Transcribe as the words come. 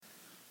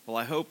Well,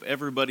 I hope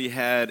everybody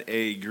had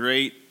a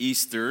great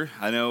Easter.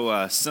 I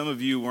know some of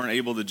you weren't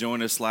able to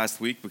join us last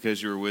week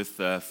because you were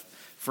with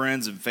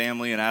friends and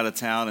family and out of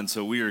town, and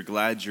so we are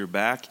glad you're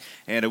back.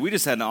 And we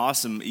just had an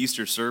awesome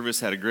Easter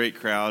service, had a great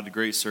crowd,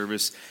 great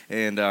service,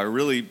 and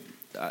really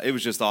it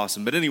was just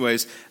awesome. But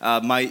anyways,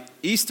 my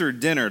Easter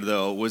dinner,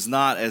 though, was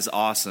not as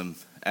awesome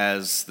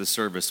as the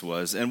service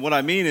was. And what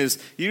I mean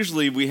is,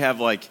 usually we have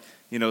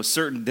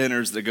certain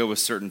dinners that go with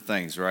certain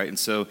things, right? And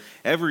so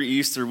every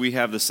Easter we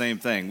have the same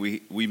thing.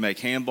 We make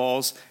ham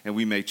balls and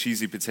we make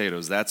cheesy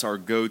potatoes. That's our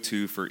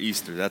go-to for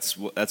Easter. That's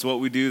what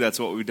we do. That's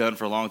what we've done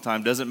for a long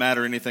time. Doesn't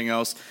matter anything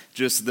else,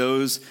 just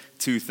those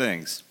two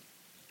things.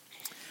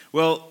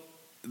 Well,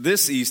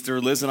 this Easter,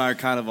 Liz and I are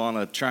kind of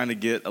on trying to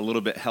get a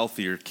little bit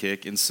healthier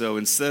kick. And so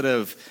instead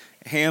of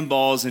ham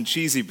balls and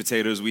cheesy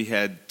potatoes, we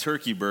had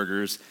turkey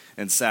burgers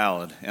and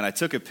salad. And I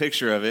took a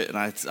picture of it, and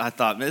I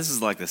thought, man, this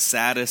is like the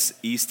saddest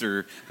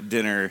Easter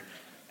dinner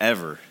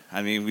ever.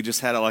 I mean, we just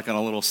had it like on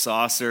a little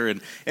saucer.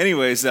 And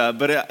anyways,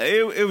 but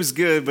it was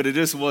good, but it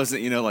just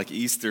wasn't, like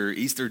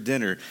Easter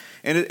dinner.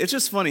 And it's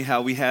just funny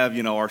how we have,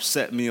 our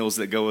set meals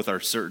that go with our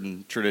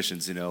certain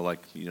traditions,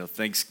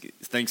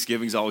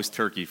 Thanksgiving's always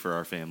turkey for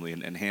our family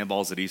and ham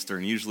balls at Easter.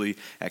 And usually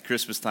at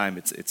Christmas time,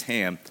 it's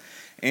ham.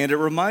 And it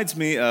reminds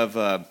me of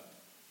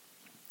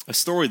a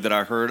story that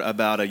I heard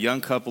about a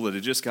young couple that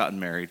had just gotten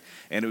married,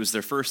 and it was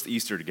their first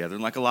Easter together.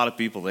 And like a lot of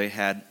people, they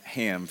had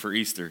ham for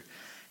Easter.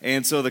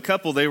 And so the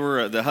couple,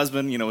 the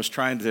husband, was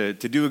trying to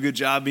do a good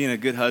job being a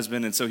good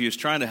husband, and so he was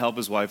trying to help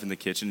his wife in the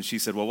kitchen. And she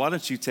said, well, why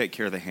don't you take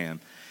care of the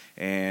ham?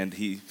 And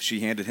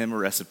she handed him a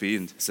recipe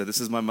and said, this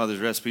is my mother's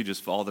recipe,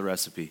 just follow the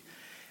recipe.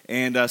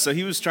 And so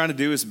he was trying to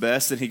do his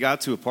best, and he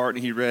got to a part,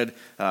 and he read,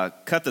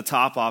 cut the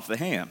top off the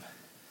ham.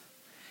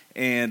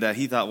 And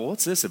he thought, well,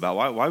 what's this about?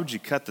 Why would you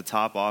cut the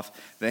top off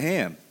the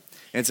ham?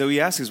 And so he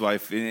asked his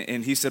wife,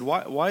 and he said,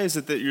 why is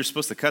it that you're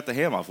supposed to cut the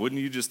ham off? Wouldn't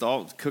you just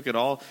all cook it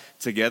all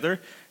together?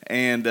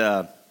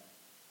 And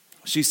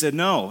she said,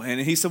 no.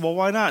 And he said, well,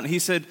 why not? And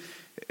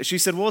she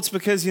said, well, it's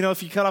because,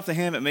 if you cut off the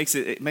ham, it makes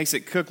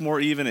it cook more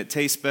even. It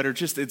tastes better.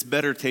 It's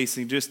better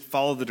tasting. Just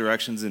follow the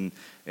directions and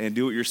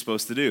do what you're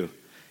supposed to do.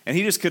 And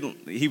he just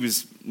couldn't. He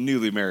was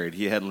newly married.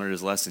 He hadn't learned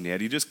his lesson yet.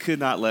 He just could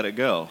not let it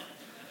go.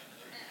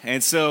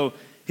 And so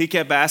he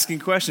kept asking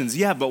questions.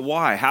 Yeah, but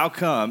why? How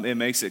come it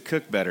makes it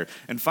cook better?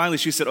 And finally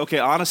she said, okay,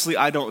 honestly,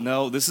 I don't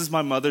know. This is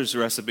my mother's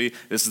recipe.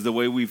 This is the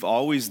way we've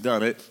always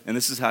done it. And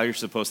this is how you're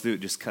supposed to do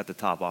it. Just cut the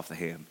top off the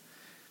ham.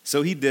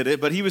 So he did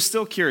it, but he was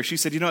still curious. She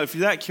said, if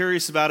you're that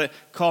curious about it,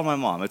 call my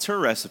mom. It's her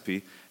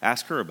recipe.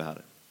 Ask her about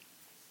it.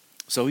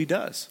 So he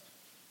does.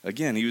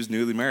 Again, he was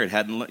newly married.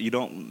 You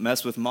don't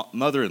mess with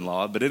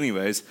mother-in-law. But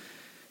anyways,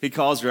 he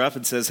calls her up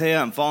and says, hey,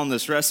 I'm following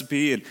this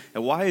recipe. And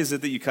why is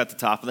it that you cut the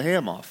top of the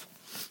ham off?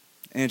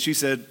 And she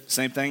said,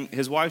 same thing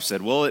his wife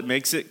said. Well, it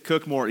makes it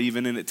cook more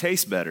even and it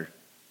tastes better.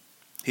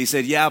 He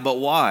said, yeah, but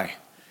why?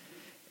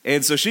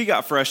 And so she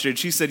got frustrated.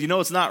 She said,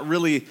 it's not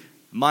really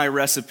my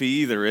recipe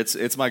either.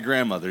 It's my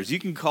grandmother's. You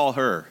can call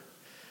her.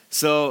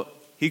 So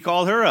he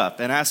called her up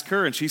and asked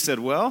her, and she said,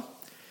 well,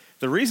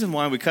 the reason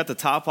why we cut the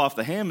top off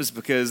the ham is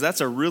because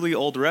that's a really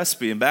old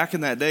recipe. And back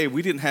in that day,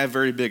 we didn't have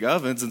very big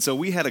ovens, and so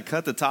we had to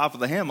cut the top of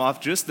the ham off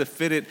just to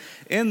fit it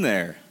in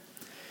there.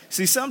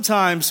 See,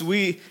 sometimes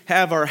we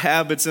have our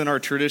habits and our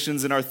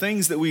traditions and our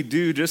things that we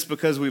do just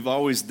because we've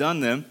always done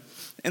them.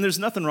 And there's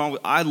nothing wrong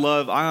with, I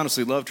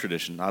honestly love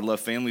tradition. I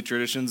love family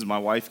traditions, and my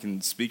wife can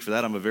speak for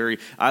that.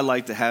 I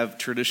like to have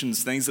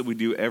traditions, things that we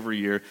do every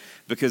year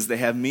because they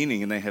have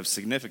meaning and they have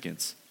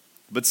significance.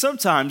 But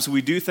sometimes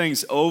we do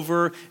things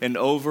over and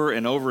over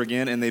and over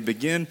again, and they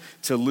begin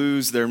to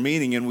lose their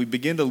meaning, and we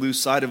begin to lose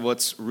sight of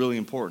what's really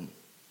important.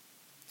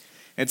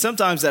 And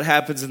sometimes that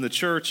happens in the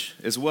church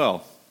as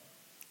well.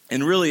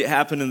 And really, it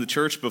happened in the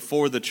church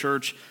before the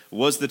church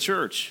was the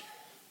church.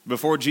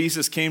 Before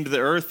Jesus came to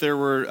the earth, there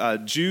were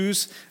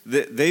Jews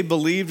that they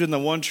believed in the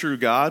one true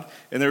God.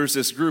 And there was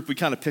this group, we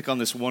kind of pick on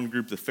this one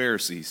group, the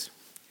Pharisees.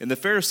 And the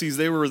Pharisees,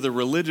 they were the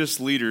religious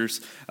leaders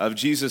of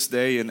Jesus'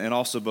 day and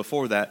also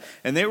before that.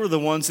 And they were the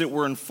ones that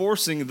were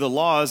enforcing the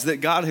laws that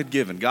God had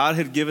given. God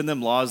had given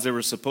them laws they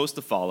were supposed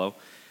to follow.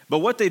 But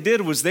what they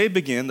did was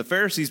the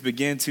Pharisees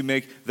began to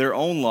make their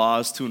own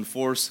laws to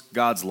enforce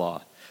God's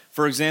law.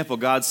 For example,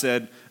 God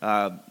said,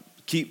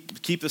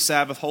 keep the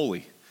Sabbath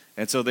holy.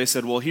 And so they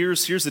said, well,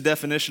 here's the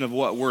definition of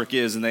what work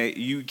is. And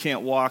you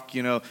can't walk,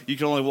 you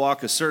can only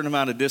walk a certain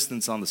amount of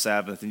distance on the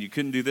Sabbath. And you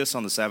couldn't do this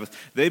on the Sabbath.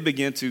 They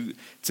began to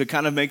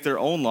kind of make their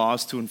own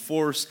laws to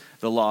enforce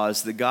the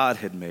laws that God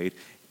had made.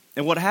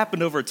 And what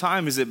happened over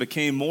time is it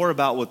became more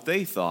about what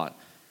they thought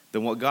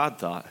than what God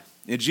thought.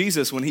 And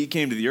Jesus, when he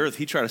came to the earth,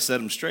 he tried to set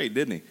them straight,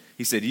 didn't he?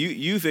 He said,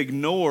 you've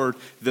ignored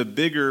the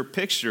bigger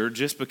picture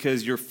just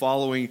because you're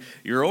following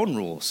your own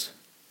rules.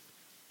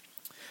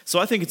 So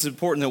I think it's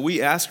important that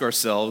we ask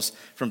ourselves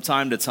from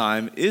time to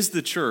time, is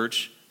the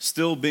church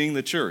still being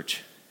the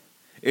church?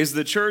 Is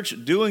the church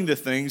doing the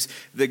things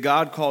that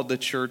God called the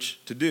church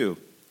to do?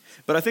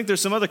 But I think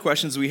there's some other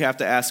questions we have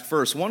to ask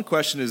first. One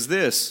question is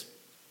this: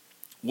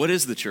 what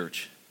is the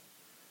church?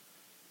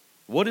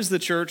 What is the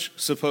church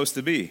supposed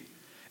to be?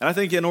 And I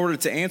think in order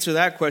to answer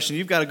that question,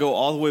 you've got to go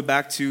all the way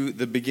back to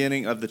the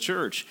beginning of the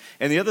church.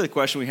 And the other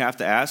question we have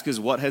to ask is,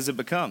 what has it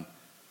become?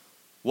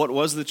 What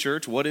was the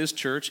church? What is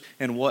church?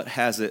 And what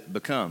has it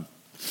become?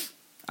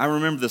 I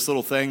remember this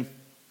little thing.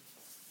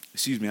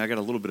 Excuse me, I got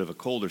a little bit of a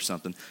cold or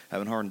something.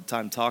 Having a hard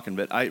time talking.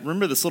 But I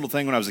remember this little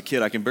thing when I was a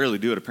kid. I can barely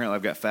do it. Apparently,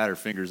 I've got fatter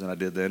fingers than I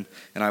did then.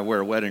 And I wear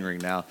a wedding ring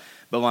now.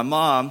 But my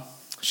mom,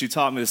 she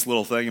taught me this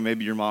little thing. And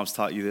maybe your mom's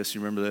taught you this.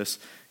 You remember this?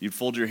 You'd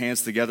fold your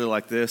hands together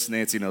like this.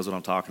 Nancy knows what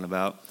I'm talking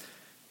about.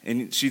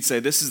 And she'd say,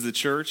 this is the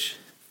church,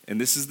 and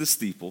this is the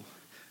steeple.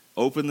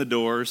 Open the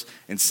doors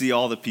and see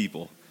all the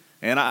people.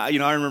 And I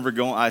remember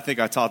going, I think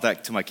I taught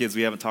that to my kids.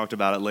 We haven't talked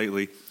about it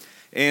lately.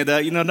 And,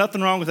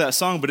 nothing wrong with that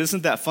song, but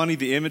isn't that funny,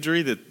 the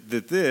imagery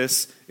that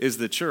this is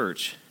the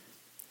church?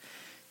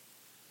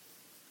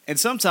 And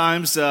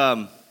sometimes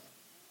that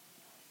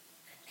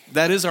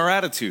is our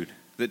attitude,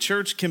 that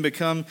church can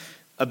become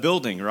a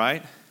building,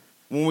 right?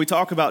 When we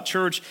talk about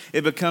church,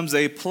 it becomes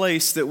a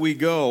place that we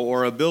go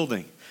or a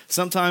building.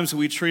 Sometimes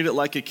we treat it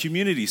like a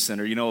community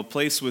center, a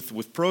place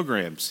with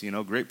programs,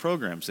 great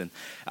programs. And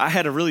I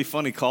had a really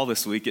funny call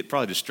this week. It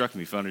probably just struck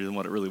me funnier than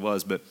what it really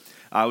was. But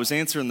I was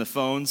answering the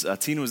phones.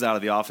 Tina was out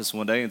of the office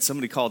one day, and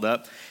somebody called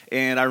up.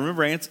 And I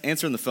remember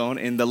answering the phone,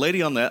 and the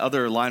lady on the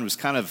other line was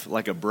kind of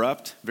like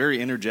abrupt,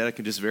 very energetic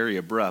and just very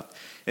abrupt.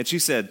 And she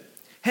said,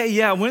 hey,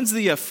 yeah, when's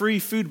the free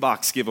food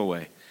box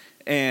giveaway?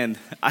 And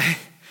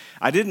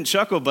I didn't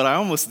chuckle, but I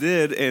almost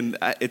did, and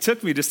it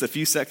took me just a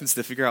few seconds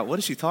to figure out, what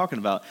is she talking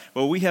about?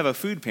 Well, we have a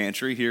food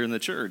pantry here in the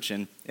church,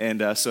 and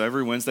so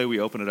every Wednesday we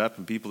open it up,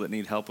 and people that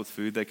need help with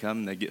food, they come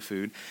and they get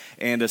food.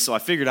 And so I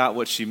figured out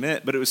what she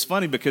meant, but it was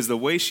funny because the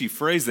way she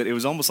phrased it, it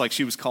was almost like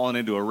she was calling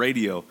into a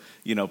radio,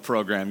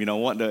 program,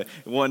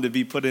 wanting to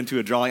be put into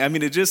a drawing. I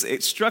mean,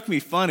 it struck me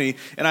funny,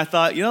 and I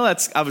thought,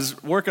 I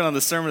was working on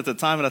the sermon at the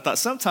time, and I thought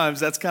sometimes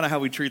that's kind of how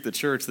we treat the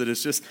church, that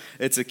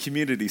it's a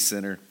community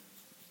center.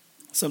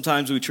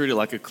 Sometimes we treat it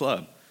like a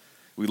club.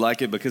 We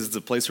like it because it's a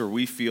place where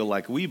we feel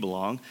like we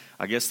belong.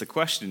 I guess the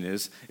question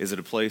is it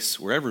a place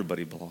where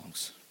everybody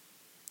belongs?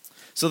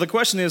 So the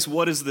question is,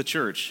 what is the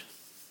church?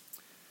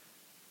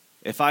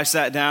 If I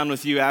sat down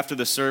with you after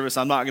the service,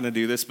 I'm not going to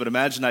do this, but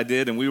imagine I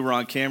did and we were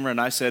on camera and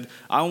I said,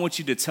 I want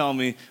you to tell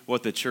me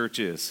what the church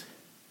is.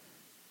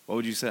 What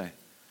would you say?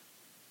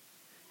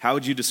 How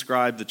would you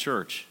describe the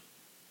church?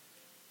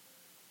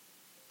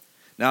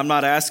 Now, I'm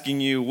not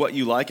asking you what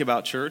you like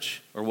about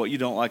church or what you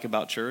don't like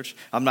about church.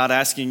 I'm not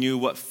asking you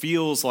what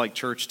feels like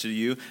church to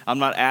you. I'm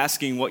not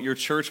asking what your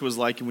church was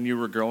like when you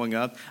were growing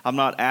up. I'm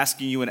not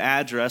asking you an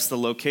address, the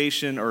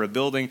location, or a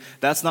building.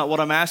 That's not what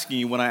I'm asking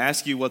you when I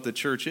ask you what the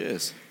church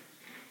is.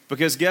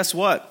 Because guess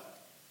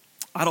what?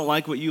 I don't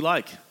like what you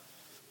like.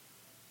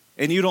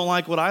 And you don't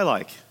like what I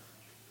like.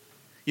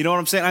 You know what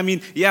I'm saying? I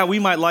mean, yeah, we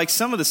might like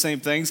some of the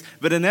same things,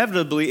 but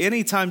inevitably,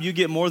 anytime you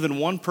get more than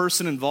one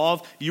person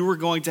involved, you are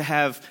going to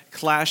have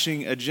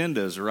clashing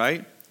agendas,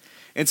 right?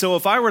 And so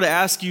if I were to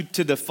ask you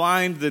to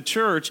define the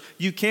church,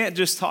 you can't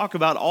just talk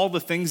about all the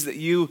things that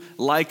you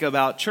like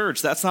about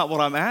church. That's not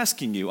what I'm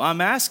asking you. I'm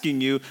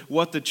asking you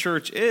what the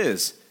church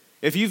is.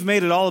 If you've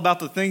made it all about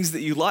the things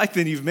that you like,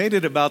 then you've made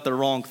it about the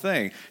wrong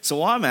thing.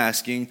 So I'm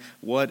asking,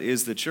 what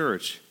is the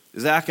church?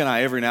 Zach and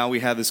I, every now we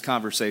have this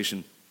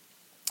conversation.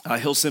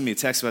 He'll send me a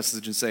text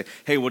message and say,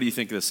 hey, what do you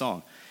think of this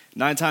song?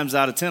 9 times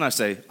out of 10, I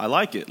say, I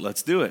like it.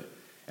 Let's do it.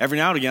 Every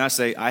now and again, I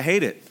say, I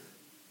hate it.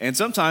 And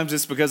sometimes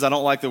it's because I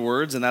don't like the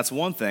words, and that's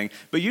one thing.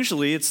 But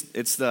usually it's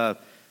just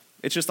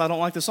I don't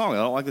like the song. I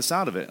don't like the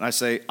sound of it. And I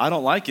say, I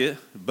don't like it,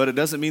 but it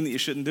doesn't mean that you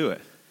shouldn't do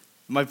it.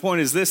 My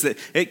point is this, that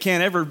it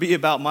can't ever be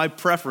about my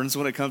preference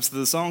when it comes to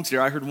the songs here.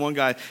 I heard one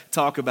guy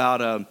talk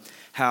about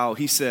how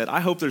he said, I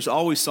hope there's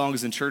always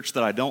songs in church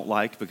that I don't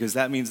like, because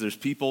that means there's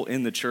people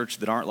in the church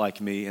that aren't like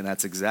me, and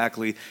that's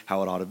exactly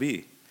how it ought to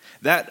be.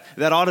 That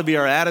ought to be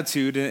our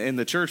attitude in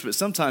the church, but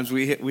sometimes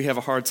we have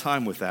a hard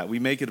time with that. We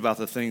make it about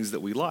the things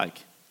that we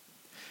like.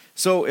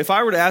 So if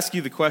I were to ask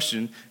you the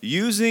question,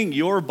 using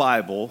your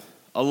Bible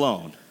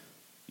alone,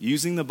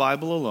 using the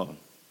Bible alone,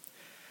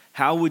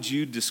 how would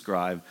you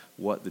describe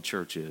what the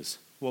church is?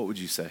 What would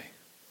you say?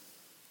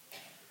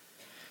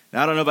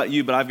 Now, I don't know about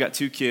you, but I've got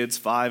 2 kids,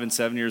 5 and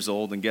 7 years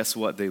old, and guess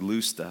what? They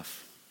lose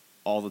stuff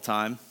all the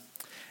time.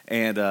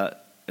 And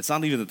it's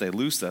not even that they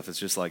lose stuff. It's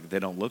just like they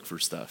don't look for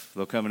stuff.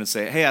 They'll come in and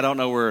say, hey, I don't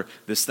know where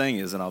this thing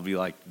is. And I'll be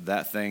like,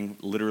 that thing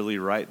literally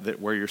right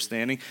where you're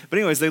standing. But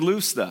anyways, they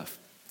lose stuff.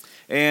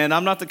 And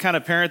I'm not the kind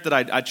of parent that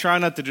I try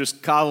not to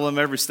just coddle them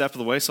every step of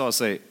the way. So I'll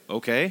say,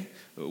 okay,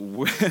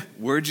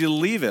 where'd you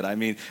leave it? I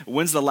mean,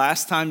 when's the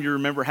last time you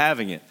remember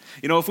having it?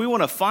 If we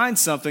want to find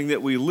something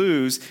that we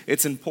lose,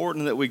 it's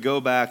important that we go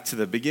back to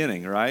the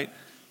beginning, right?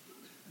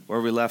 Where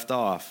we left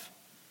off.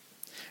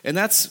 And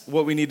that's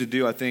what we need to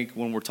do, I think,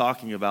 when we're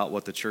talking about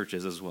what the church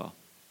is as well.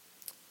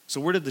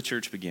 So where did the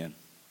church begin?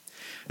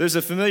 There's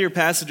a familiar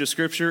passage of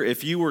Scripture.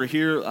 If you were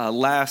here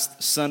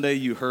last Sunday,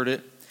 you heard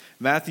it.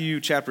 Matthew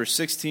chapter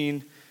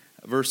 16,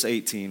 verse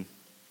 18.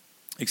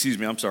 Excuse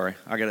me, I'm sorry.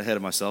 I got ahead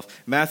of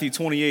myself. Matthew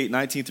 28,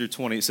 19 through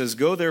 20. It says,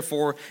 "Go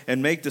therefore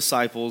and make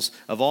disciples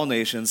of all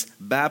nations,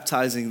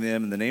 baptizing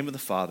them in the name of the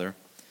Father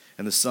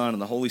and the Son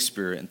and the Holy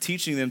Spirit, and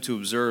teaching them to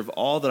observe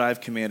all that I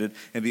have commanded.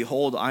 And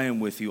behold, I am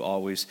with you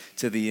always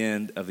to the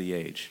end of the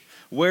age."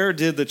 Where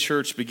did the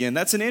church begin?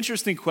 That's an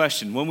interesting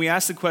question. When we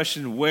ask the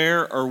question,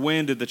 where or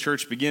when did the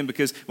church begin?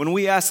 Because when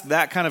we ask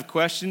that kind of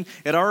question,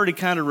 it already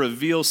kind of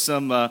reveals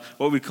some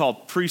what we call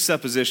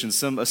presuppositions,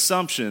 some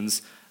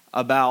assumptions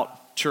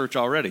about church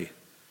already.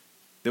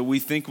 That we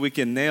think we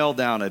can nail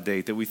down a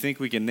date, that we think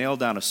we can nail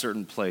down a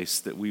certain place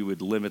that we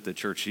would limit the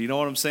church. You know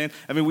what I'm saying?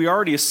 I mean, we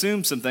already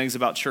assumed some things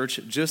about church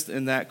just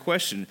in that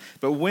question.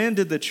 But when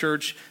did the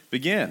church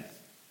begin?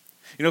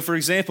 You know, for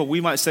example,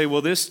 we might say,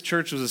 well, this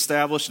church was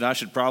established, and I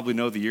should probably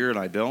know the year, and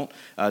I don't.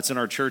 It's in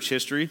our church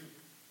history.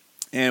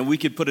 And we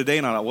could put a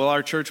date on it. Well,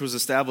 our church was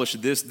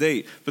established this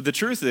date. But the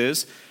truth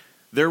is,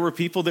 there were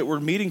people that were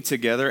meeting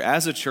together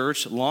as a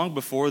church long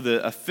before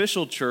the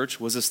official church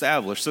was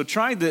established. So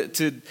trying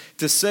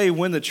to say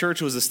when the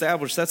church was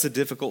established, that's a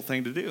difficult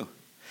thing to do.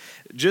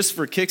 Just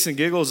for kicks and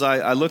giggles,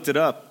 I looked it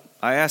up.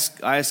 I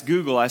asked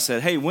Google, I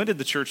said, hey, when did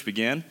the church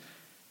begin?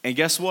 And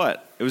guess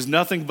what? It was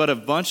nothing but a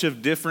bunch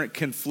of different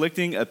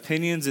conflicting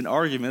opinions and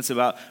arguments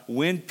about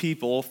when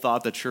people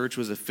thought the church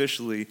was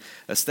officially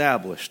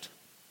established.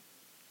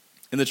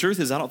 And the truth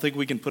is, I don't think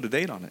we can put a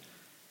date on it.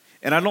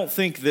 And I don't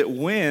think that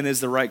when is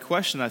the right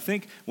question. I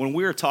think when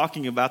we are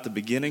talking about the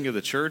beginning of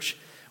the church,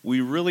 we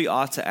really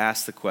ought to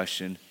ask the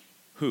question,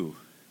 who?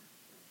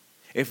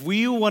 If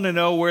we want to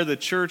know where the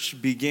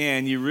church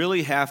began, you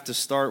really have to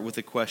start with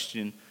the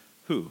question,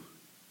 who?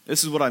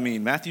 This is what I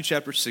mean. Matthew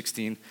chapter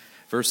 16,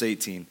 verse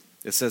 18.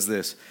 It says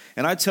this,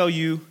 "And I tell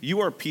you, you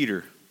are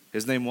Peter."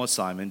 His name was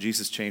Simon.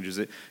 Jesus changes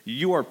it.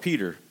 "You are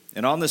Peter,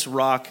 and on this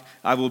rock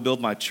I will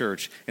build my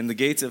church, and the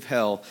gates of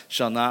hell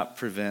shall not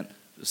prevail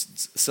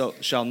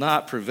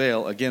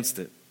against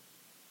it."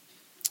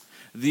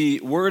 The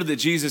word that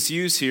Jesus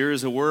used here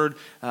is a word,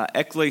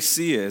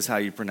 ekklesia is how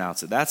you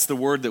pronounce it. That's the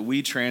word that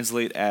we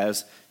translate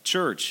as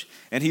church.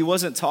 And he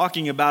wasn't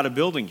talking about a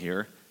building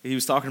here. He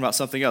was talking about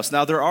something else.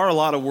 Now, there are a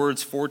lot of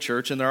words for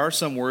church, and there are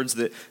some words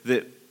that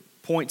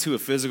point to a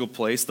physical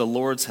place, the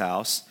Lord's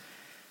house.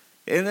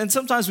 And then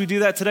sometimes we do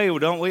that today,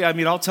 don't we? I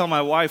mean, I'll tell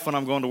my wife when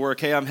I'm going to work,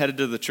 hey, I'm headed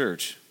to the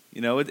church.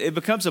 You know, it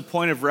becomes a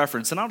point of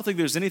reference. And I don't think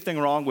there's anything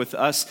wrong with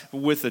us,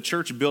 with the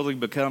church building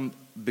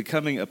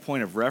becoming a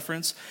point of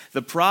reference.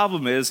 The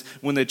problem is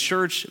when the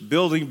church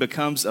building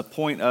becomes a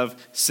point of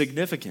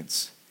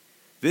significance.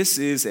 This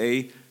is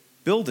a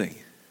building.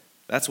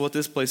 That's what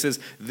this place is.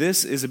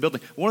 This is a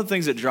building. One of the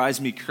things that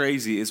drives me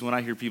crazy is when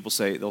I hear people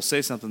say, they'll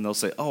say something, they'll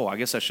say, oh, I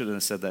guess I shouldn't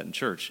have said that in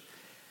church.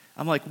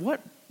 I'm like,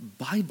 what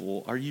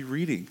Bible are you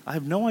reading? I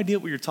have no idea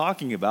what you're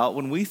talking about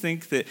when we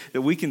think that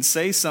we can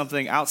say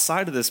something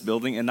outside of this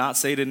building and not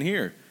say it in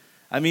here.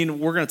 I mean,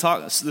 we're going to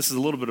talk, this is a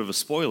little bit of a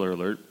spoiler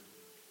alert,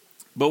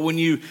 but when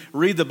you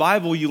read the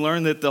Bible, you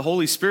learn that the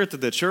Holy Spirit,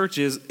 that the church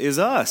is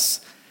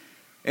us.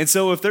 And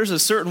so if there's a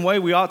certain way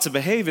we ought to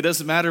behave, it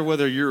doesn't matter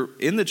whether you're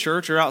in the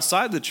church or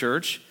outside the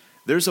church,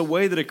 there's a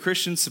way that a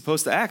Christian's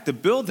supposed to act. The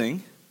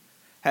building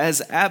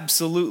has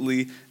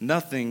absolutely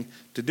nothing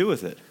to do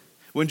with it.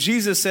 When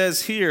Jesus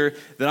says here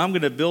that I'm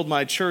going to build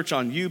my church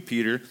on you,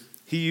 Peter,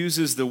 he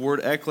uses the word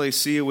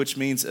ekklesia, which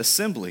means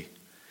assembly.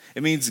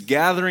 It means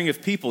gathering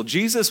of people.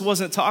 Jesus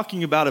wasn't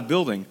talking about a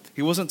building.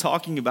 He wasn't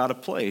talking about a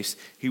place.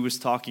 He was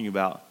talking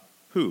about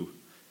who?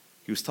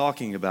 He was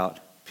talking about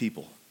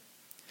people.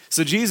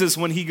 So Jesus,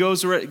 when he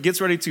gets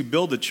ready to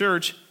build a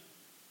church,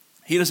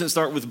 he doesn't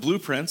start with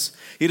blueprints.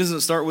 He doesn't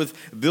start with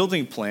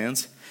building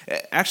plans.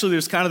 Actually,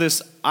 there's kind of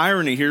this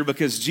irony here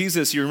because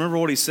Jesus, you remember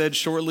what he said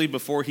shortly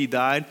before he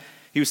died?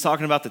 He was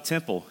talking about the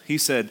temple. He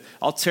said,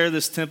 I'll tear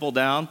this temple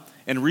down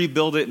and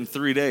rebuild it in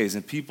 3 days.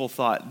 And people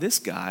thought, this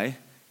guy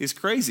is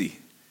crazy.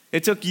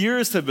 It took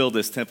years to build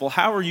this temple.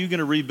 How are you going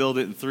to rebuild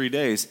it in 3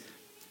 days?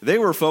 They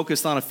were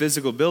focused on a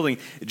physical building.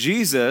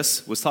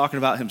 Jesus was talking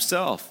about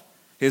himself,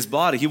 his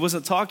body. He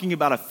wasn't talking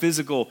about a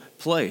physical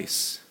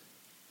place.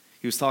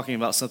 He was talking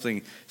about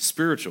something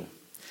spiritual.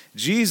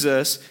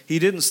 Jesus, he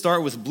didn't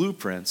start with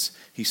blueprints.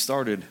 He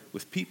started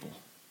with people.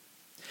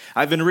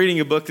 I've been reading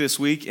a book this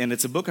week, and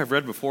it's a book I've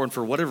read before, and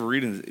for whatever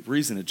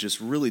reason, it just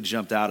really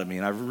jumped out at me,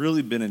 and I've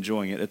really been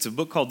enjoying it. It's a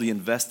book called The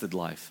Invested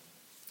Life,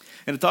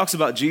 and it talks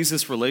about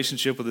Jesus'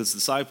 relationship with his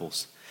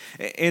disciples.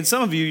 And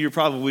some of you, you're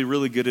probably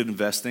really good at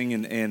investing,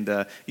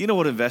 and you know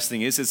what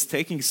investing is. It's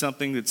taking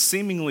something that's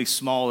seemingly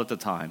small at the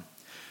time,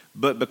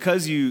 but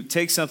because you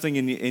take something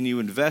and you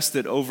invest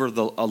it over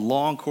a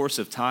long course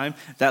of time,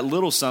 that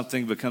little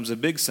something becomes a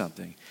big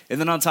something. And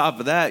then on top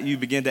of that, you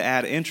begin to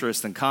add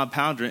interest and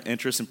compound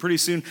interest, and pretty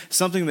soon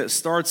something that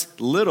starts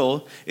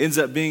little ends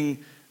up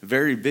being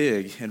very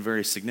big and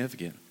very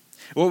significant.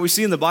 What we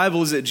see in the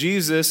Bible is that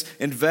Jesus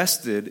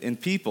invested in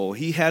people.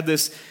 He had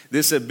this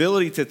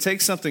ability to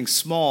take something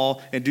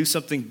small and do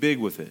something big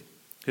with it.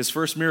 His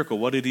first miracle,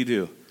 what did he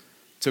do?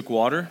 Took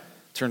water,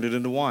 turned it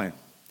into wine.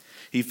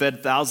 He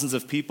fed thousands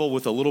of people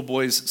with a little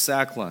boy's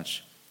sack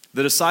lunch.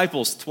 The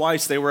disciples,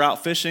 twice they were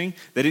out fishing.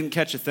 They didn't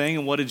catch a thing,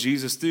 and what did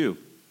Jesus do?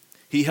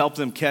 He helped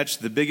them catch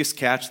the biggest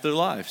catch of their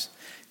lives.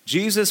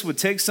 Jesus would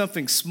take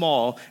something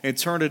small and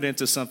turn it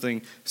into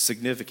something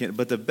significant.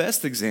 But the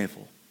best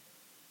example,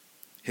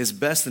 his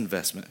best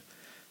investment,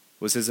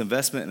 was his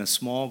investment in a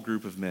small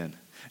group of men.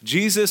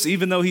 Jesus,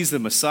 even though he's the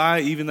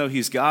Messiah, even though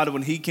he's God,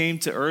 when he came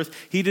to earth,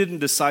 he didn't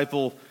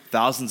disciple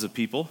thousands of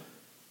people.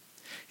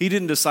 He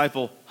didn't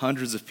disciple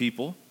hundreds of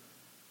people.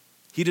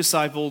 He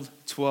discipled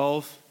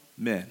 12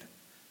 men,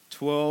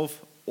 12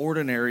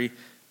 ordinary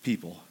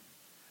people.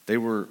 They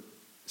were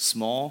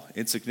small,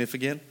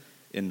 insignificant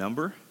in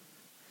number.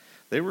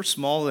 They were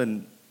small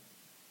and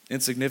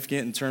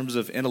insignificant in terms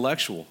of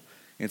intellectual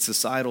and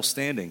societal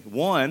standing.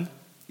 One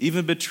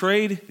even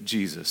betrayed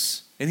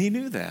Jesus, and he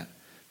knew that,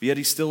 but yet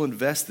he still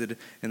invested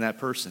in that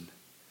person.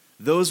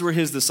 Those were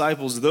his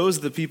disciples. Those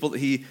are the people that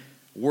he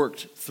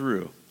worked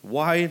through.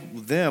 Why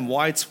them?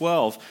 Why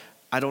 12?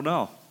 I don't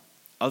know.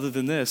 Other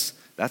than this,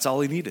 that's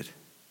all he needed.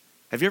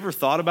 Have you ever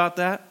thought about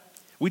that?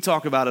 We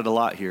talk about it a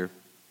lot here.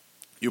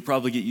 You'll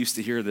probably get used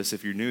to hear this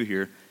if you're new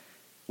here.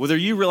 Whether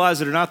you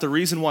realize it or not, the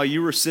reason why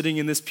you were sitting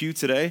in this pew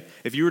today,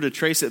 if you were to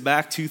trace it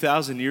back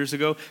 2,000 years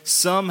ago,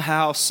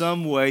 somehow,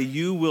 some way,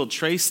 you will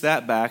trace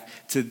that back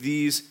to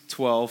these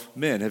 12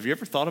 men. Have you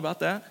ever thought about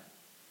that?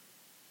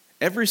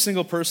 Every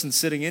single person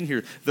sitting in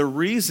here, the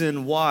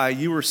reason why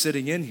you were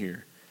sitting in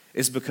here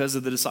is because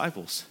of the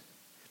disciples.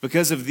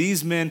 Because of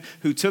these men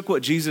who took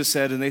what Jesus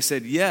said and they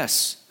said,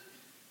 yes,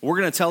 we're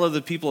going to tell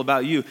other people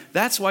about you.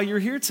 That's why you're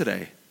here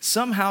today.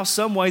 Somehow,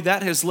 some way,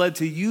 that has led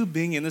to you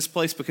being in this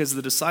place because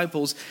the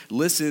disciples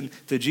listened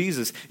to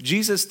Jesus.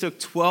 Jesus took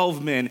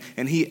 12 men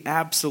and he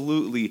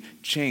absolutely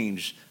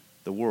changed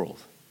the world.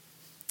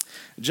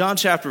 John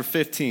chapter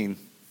 15,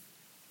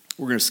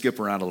 we're going to skip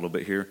around a little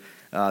bit here.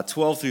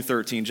 12 through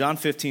 13, John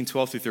 15,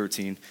 12 through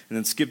 13, and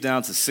then skip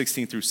down to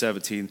 16 through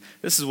 17.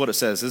 This is what it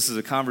says. This is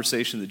a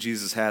conversation that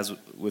Jesus has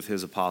with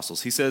his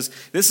apostles. He says,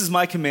 "This is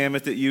my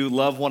commandment, that you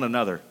love one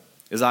another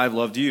as I have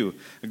loved you.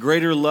 A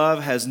greater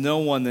love has no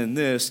one than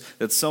this,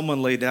 that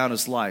someone lay down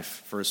his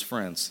life for his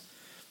friends.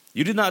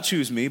 You did not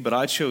choose me, but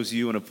I chose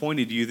you and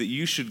appointed you that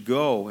you should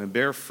go and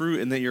bear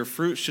fruit, and that your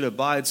fruit should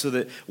abide, so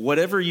that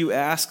whatever you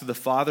ask the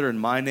Father in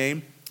my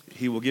name,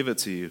 he will give it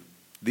to you.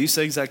 These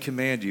things I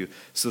command you,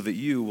 so that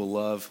you will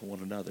love one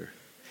another."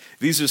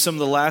 These are some of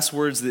the last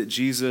words that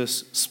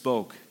Jesus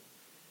spoke.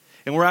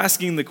 And we're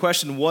asking the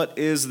question, what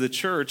is the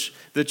church?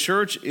 The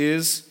church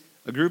is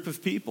a group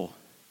of people.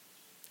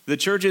 The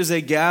church is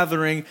a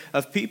gathering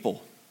of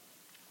people.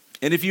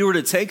 And if you were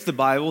to take the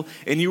Bible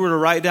and you were to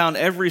write down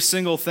every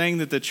single thing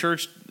that the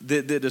church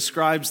that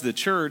describes the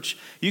church,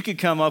 you could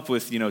come up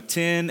with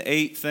 10,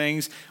 8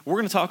 things. We're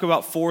going to talk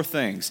about 4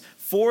 things.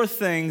 4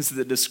 things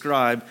that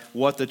describe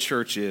what the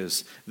church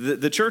is.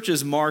 The church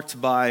is marked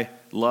by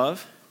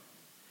love.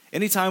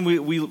 Anytime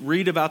we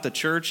read about the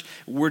church,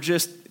 we're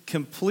just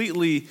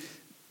completely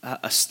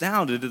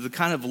astounded at the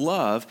kind of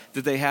love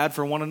that they had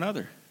for one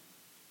another.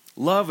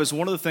 Love is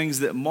one of the things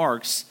that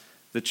marks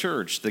the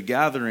church, the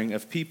gathering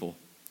of people.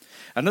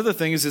 Another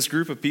thing is this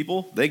group of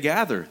people, they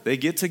gather, they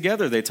get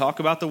together, they talk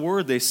about the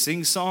word, they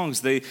sing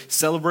songs, they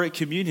celebrate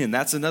communion.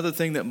 That's another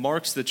thing that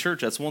marks the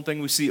church. That's one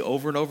thing we see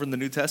over and over in the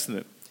New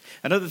Testament.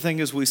 Another thing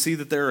is we see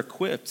that they're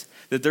equipped,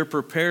 that they're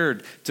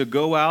prepared to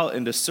go out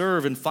and to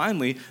serve, and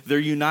finally, they're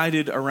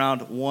united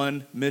around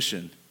one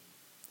mission.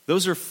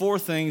 Those are 4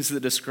 things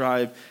that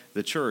describe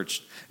the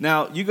church.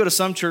 Now, you go to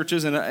some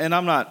churches, and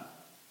I'm not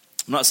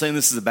saying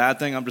this is a bad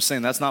thing. I'm just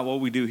saying that's not what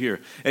we do here.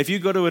 If you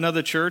go to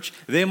another church,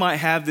 they might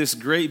have this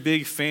great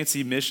big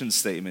fancy mission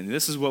statement.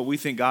 This is what we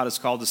think God has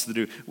called us to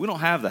do. We don't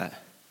have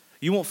that.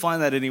 You won't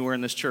find that anywhere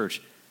in this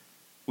church.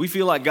 We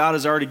feel like God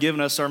has already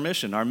given us our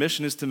mission. Our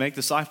mission is to make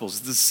disciples.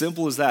 It's as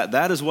simple as that.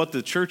 That is what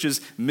the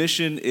church's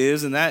mission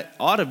is, and that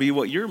ought to be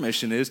what your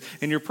mission is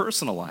in your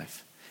personal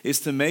life, is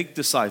to make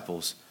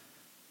disciples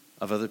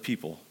of other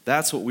people.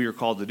 That's what we are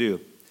called to do.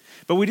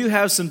 But we do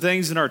have some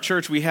things in our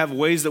church. We have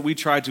ways that we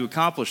try to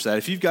accomplish that.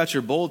 If you've got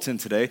your bulletin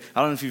today, I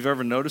don't know if you've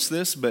ever noticed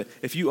this, but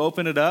if you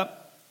open it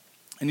up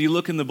and you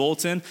look in the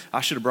bulletin,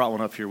 I should have brought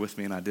one up here with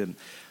me and I didn't.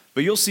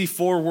 But you'll see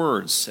 4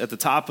 words at the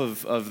top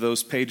of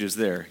those pages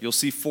there. You'll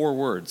see 4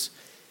 words.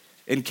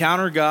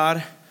 Encounter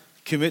God,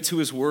 commit to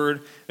his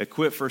word,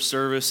 equip for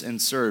service,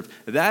 and serve.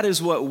 That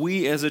is what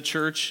we as a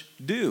church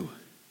do.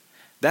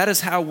 That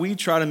is how we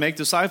try to make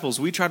disciples.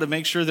 We try to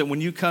make sure that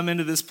when you come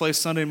into this place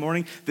Sunday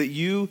morning, that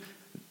you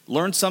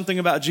learn something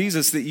about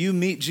Jesus, that you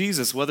meet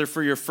Jesus, whether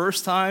for your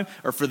first time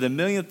or for the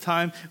millionth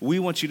time. We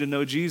want you to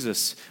know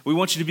Jesus. We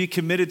want you to be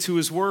committed to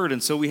his word.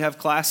 And so we have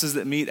classes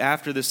that meet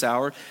after this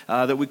hour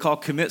that we call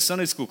Commit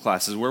Sunday School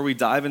classes, where we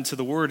dive into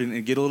the word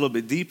and get a little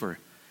bit deeper.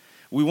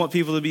 We want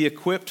people to be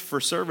equipped for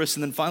service,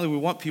 and then finally we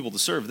want people to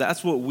serve.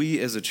 That's what we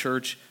as a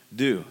church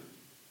do.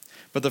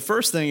 But the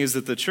first thing is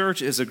that the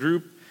church is a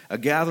group, a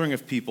gathering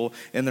of people,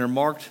 and they're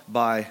marked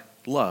by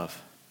love.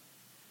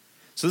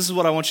 So this is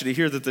what I want you to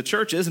hear, that the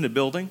church isn't a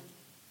building,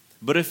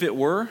 but if it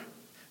were,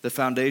 the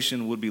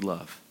foundation would be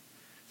love.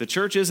 The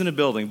church isn't a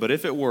building, but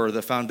if it were,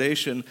 the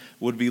foundation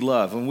would be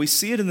love. And we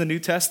see it in the New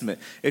Testament.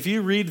 If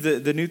you read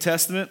the New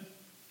Testament,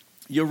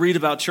 you'll read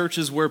about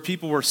churches where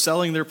people were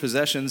selling their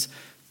possessions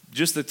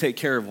just to take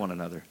care of one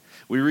another.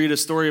 We read a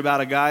story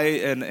about a guy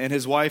and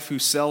his wife who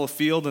sell a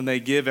field and they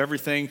give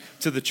everything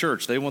to the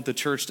church. They want the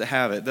church to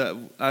have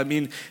it.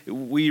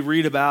 We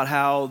read about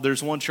how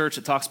there's one church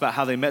that talks about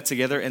how they met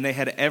together and they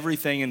had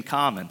everything in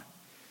common.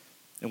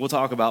 And we'll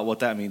talk about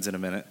what that means in a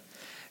minute.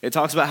 It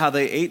talks about how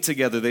they ate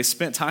together, they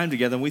spent time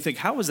together, and we think,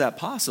 how is that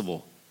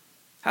possible?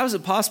 How is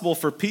it possible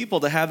for people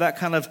to have that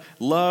kind of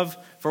love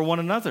for one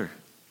another?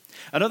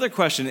 Another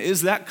question,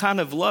 is that kind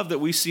of love that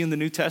we see in the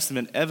New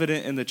Testament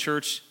evident in the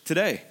church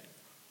today?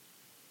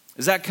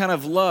 Is that kind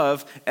of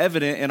love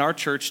evident in our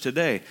church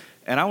today?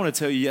 And I want to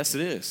tell you, yes,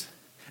 it is.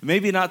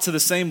 Maybe not to the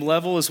same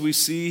level as we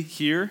see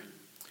here,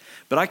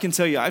 but I can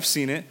tell you I've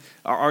seen it.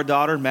 Our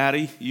daughter,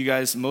 Maddie, you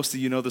guys, most of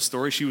you know the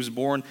story. She was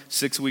born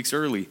 6 weeks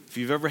early. If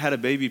you've ever had a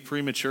baby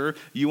premature,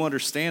 you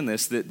understand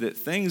this, that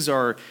things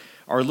are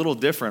a little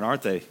different,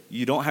 aren't they?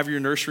 You don't have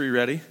your nursery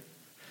ready.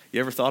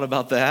 You ever thought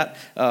about that?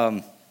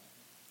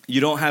 You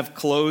don't have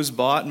clothes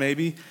bought,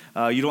 maybe.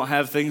 You don't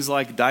have things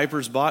like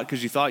diapers bought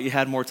because you thought you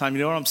had more time.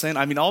 You know what I'm saying?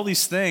 I mean, all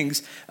these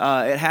things,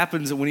 it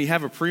happens when you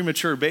have a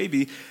premature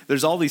baby.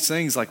 There's all these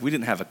things like we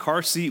didn't have a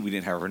car seat. We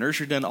didn't have our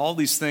nursery done, all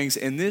these things.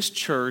 And this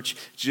church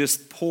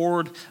just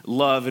poured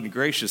love and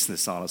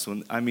graciousness on us.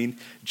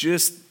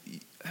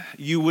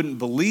 You wouldn't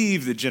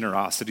believe the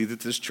generosity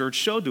that this church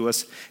showed to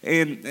us.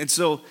 And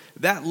so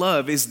that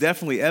love is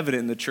definitely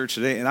evident in the church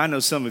today. And I know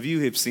some of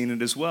you have seen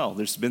it as well.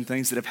 There's been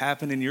things that have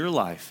happened in your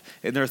life.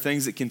 And there are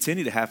things that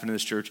continue to happen in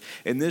this church.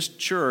 In this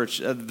church,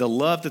 the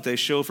love that they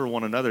show for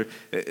one another,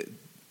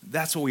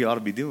 that's what we ought to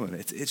be doing.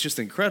 It's just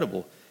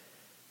incredible.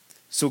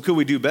 So could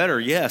we do better?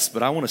 Yes.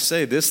 But I want to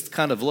say this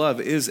kind of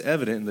love is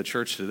evident in the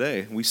church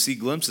today. We see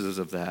glimpses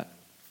of that.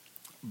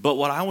 But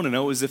what I want to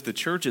know is if the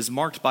church is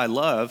marked by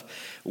love,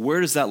 where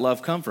does that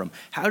love come from?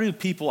 How do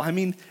people,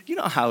 you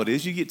know how it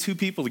is. You get two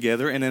people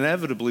together and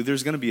inevitably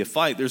there's going to be a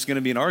fight. There's going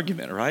to be an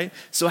argument, right?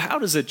 So how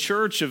does a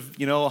church of,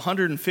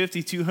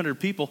 150, 200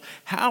 people,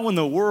 how in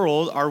the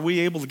world are we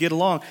able to get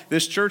along?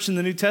 This church in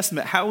the New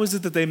Testament, how is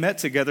it that they met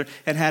together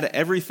and had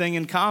everything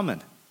in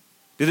common?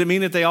 Did it mean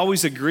that they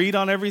always agreed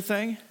on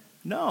everything?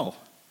 No.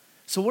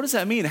 So what does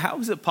that mean? How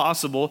is it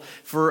possible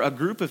for a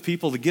group of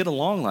people to get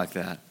along like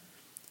that?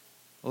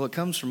 Well, it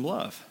comes from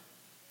love.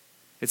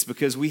 It's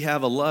because we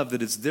have a love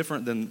that is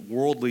different than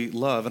worldly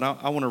love. And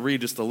I want to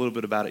read just a little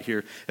bit about it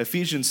here.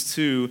 Ephesians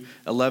 2,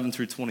 11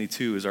 through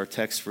 22 is our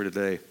text for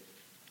today.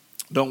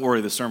 Don't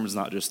worry, the sermon's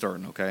not just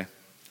starting, okay?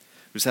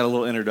 We just had a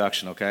little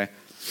introduction, okay?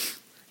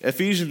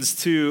 Ephesians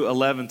 2,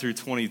 11 through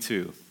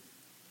 22.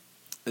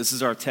 This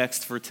is our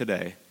text for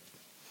today.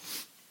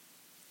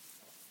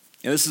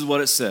 And this is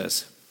what it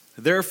says.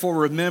 Therefore,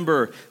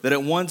 remember that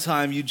at one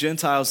time you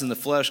Gentiles in the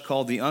flesh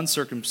called the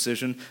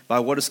uncircumcision by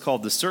what is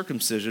called the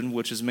circumcision,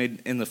 which is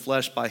made in the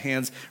flesh by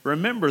hands.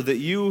 Remember that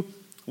you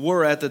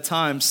were at the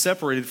time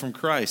separated from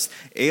Christ,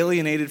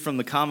 alienated from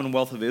the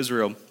commonwealth of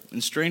Israel,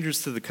 and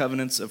strangers to the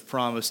covenants of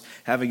promise,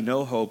 having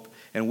no hope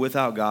and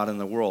without God in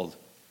the world.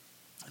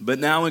 But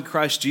now in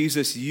Christ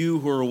Jesus, you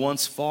who were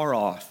once far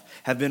off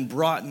have been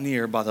brought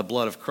near by the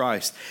blood of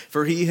Christ.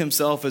 For he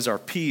himself is our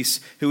peace,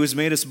 who has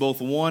made us both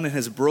one and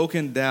has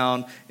broken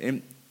down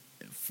and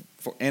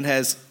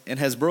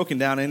has broken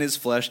down in his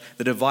flesh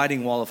the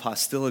dividing wall of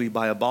hostility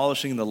by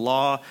abolishing the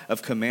law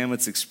of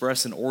commandments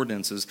expressed in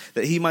ordinances,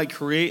 that he might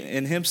create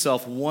in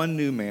himself one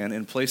new man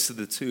in place of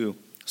the two,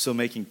 so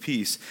making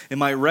peace, and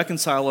might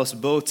reconcile us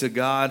both to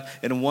God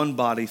in one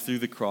body through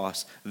the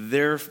cross,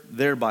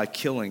 thereby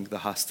killing the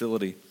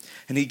hostility.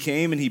 And he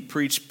came and he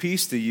preached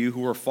peace to you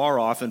who are far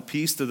off and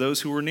peace to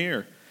those who are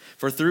near.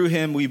 For through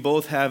him we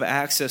both have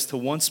access to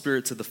one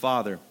Spirit to the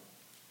Father.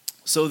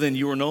 So then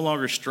you are no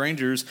longer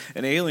strangers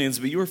and aliens,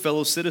 but you are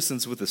fellow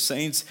citizens with the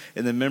saints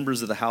and the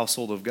members of the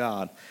household of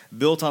God,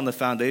 built on the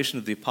foundation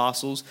of the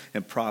apostles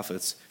and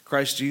prophets,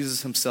 Christ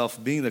Jesus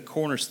himself being the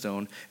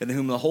cornerstone, in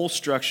whom the whole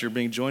structure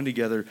being joined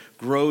together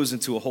grows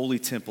into a holy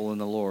temple in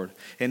the Lord.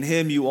 In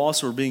him you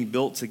also are being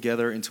built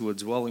together into a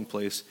dwelling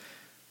place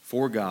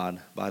for God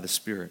by the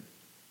Spirit.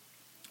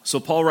 So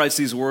Paul writes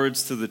these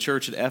words to the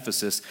church at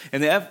Ephesus.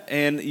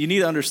 And you need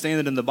to understand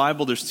that in the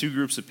Bible there's two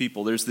groups of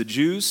people. There's the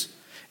Jews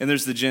and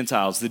there's the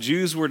Gentiles. The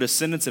Jews were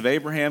descendants of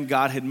Abraham.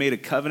 God had made a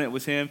covenant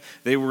with him.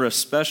 They were a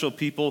special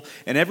people.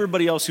 And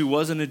everybody else who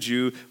wasn't a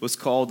Jew was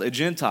called a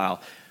Gentile.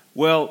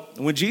 Well,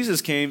 when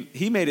Jesus came,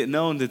 he made it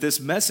known that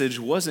this message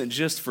wasn't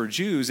just for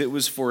Jews. It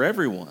was for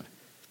everyone.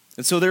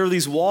 And so there were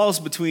these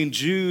walls between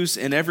Jews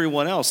and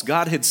everyone else.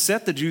 God had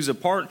set the Jews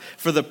apart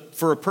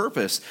for a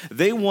purpose.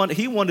 He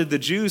wanted the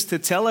Jews to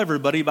tell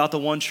everybody about the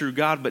one true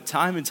God, but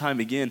time and time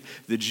again,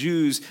 the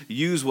Jews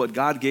used what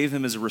God gave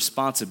them as a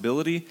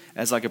responsibility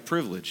as like a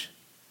privilege.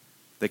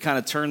 They kind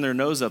of turned their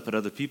nose up at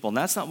other people, and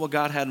that's not what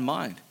God had in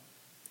mind.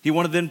 He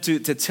wanted them to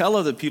tell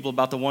other people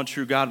about the one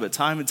true God, but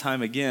time and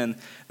time again,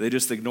 they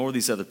just ignore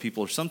these other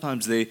people, or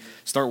sometimes they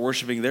start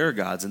worshiping their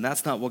gods, and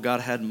that's not what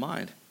God had in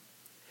mind.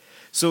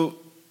 So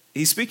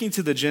He's speaking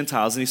to the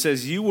Gentiles, and he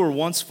says, you were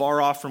once far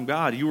off from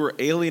God. You were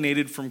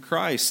alienated from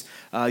Christ.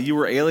 You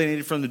were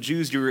alienated from the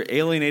Jews. You were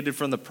alienated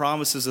from the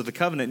promises of the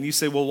covenant. And you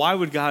say, well, why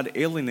would God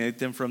alienate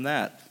them from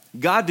that?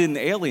 God didn't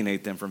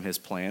alienate them from his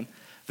plan.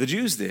 The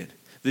Jews did.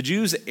 The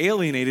Jews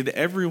alienated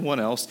everyone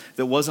else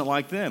that wasn't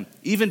like them.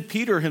 Even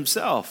Peter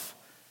himself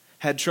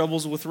had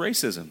troubles with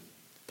racism.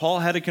 Paul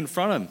had to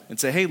confront him and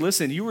say, hey,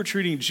 listen, you were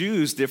treating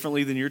Jews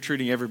differently than you're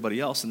treating everybody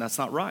else, and that's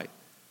not right.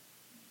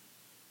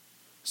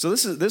 So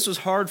this was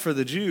hard for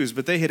the Jews,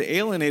 but they had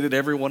alienated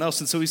everyone else.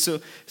 And so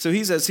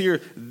he says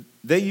here,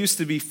 they used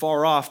to be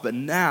far off, but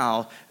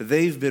now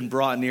they've been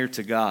brought near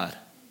to God.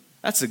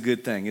 That's a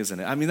good thing, isn't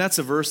it? I mean, that's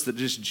a verse that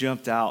just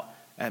jumped out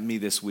at me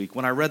this week.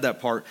 When I read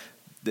that part,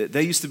 that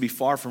they used to be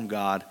far from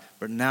God,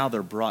 but now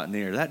they're brought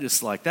near.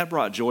 That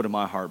brought joy to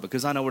my heart,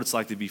 because I know what it's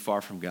like to be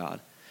far from God.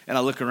 And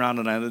I look around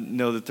and I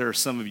know that there are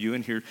some of you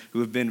in here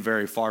who have been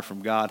very far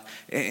from God.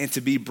 And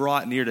to be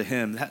brought near to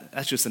him,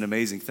 that's just an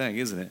amazing thing,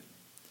 isn't it?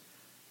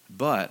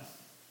 But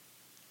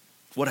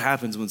what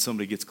happens when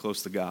somebody gets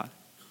close to God?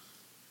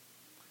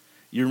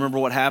 You remember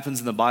what happens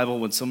in the Bible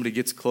when somebody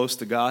gets close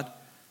to God?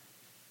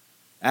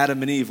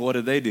 Adam and Eve, what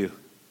did they do?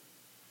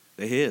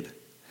 They hid.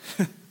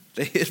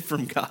 They hid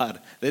from God.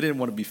 They didn't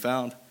want to be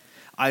found.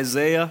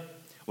 Isaiah,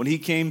 when he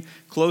came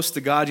close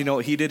to God, you know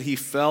what he did? He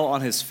fell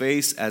on his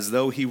face as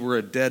though he were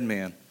a dead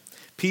man.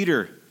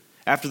 Peter,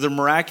 after the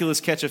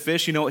miraculous catch of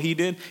fish, you know what he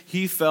did?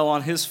 He fell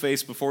on his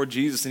face before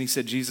Jesus and he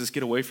said, Jesus,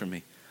 get away from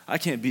me. I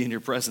can't be in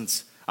your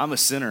presence. I'm a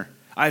sinner.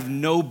 I have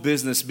no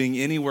business being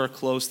anywhere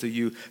close to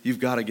you. You've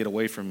got to get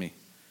away from me.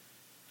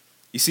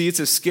 You see, it's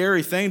a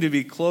scary thing to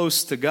be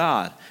close to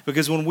God,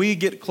 because when we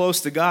get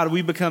close to God,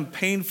 we become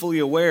painfully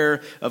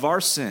aware of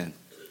our sin.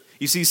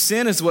 You see,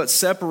 sin is what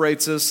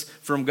separates us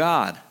from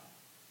God.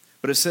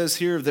 But it says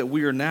here that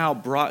we are now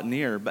brought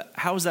near. But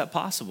how is that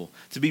possible,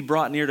 to be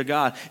brought near to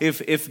God?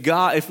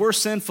 If we're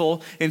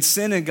sinful and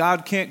sin and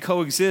God can't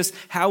coexist,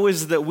 how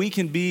is it that we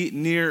can be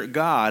near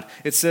God?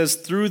 It says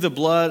through the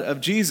blood of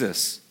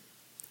Jesus.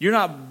 You're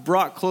not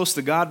brought close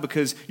to God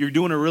because you're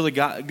doing a really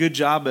good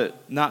job at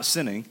not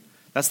sinning.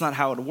 That's not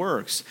how it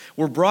works.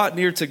 We're brought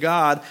near to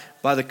God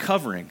by the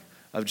covering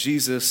of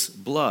Jesus'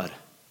 blood.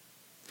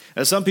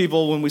 As some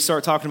people, when we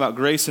start talking about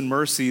grace and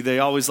mercy, they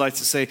always like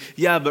to say,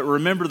 yeah, but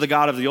remember the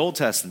God of the Old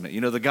Testament,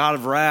 the God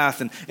of wrath.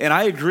 And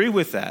I agree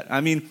with that.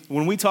 I mean,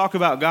 when we talk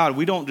about God,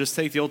 we don't just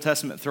take the Old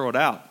Testament and throw it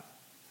out.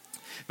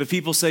 But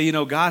people say,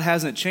 God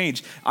hasn't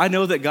changed. I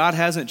know that God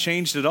hasn't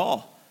changed at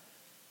all.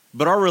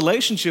 But our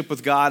relationship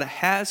with God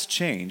has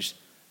changed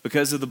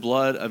because of the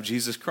blood of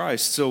Jesus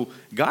Christ. So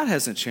God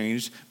hasn't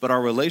changed, but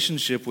our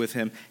relationship with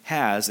him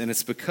has, and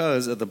it's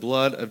because of the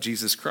blood of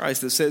Jesus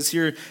Christ. It says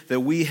here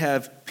that we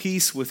have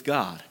peace with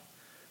God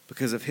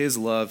because of his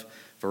love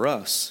for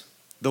us.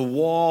 The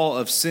wall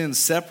of sin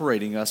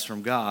separating us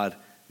from God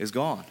is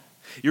gone.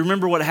 You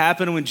remember what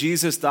happened when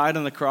Jesus died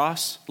on the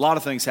cross? A lot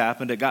of things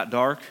happened. It got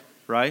dark,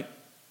 right?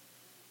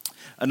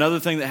 Another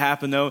thing that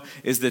happened, though,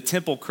 is the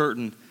temple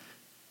curtain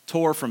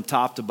tore from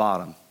top to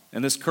bottom.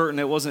 And this curtain,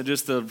 it wasn't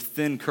just a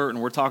thin curtain.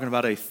 We're talking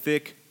about a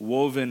thick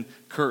woven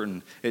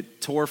curtain.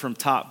 It tore from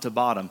top to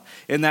bottom.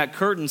 And that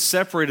curtain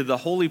separated the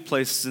holy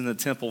places in the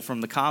temple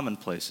from the common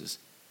places.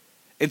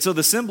 And so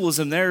the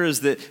symbolism there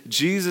is that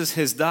Jesus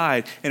has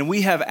died and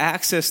we have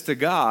access to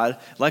God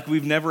like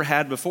we've never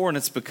had before. And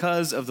it's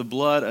because of the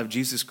blood of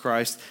Jesus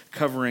Christ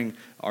covering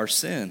our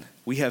sin.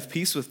 We have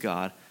peace with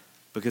God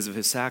because of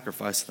his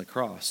sacrifice on the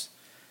cross.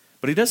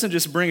 But he doesn't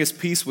just bring us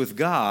peace with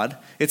God.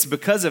 It's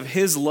because of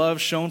his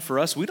love shown for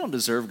us. We don't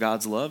deserve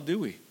God's love, do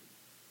we?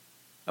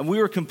 And we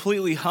were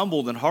completely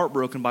humbled and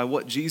heartbroken by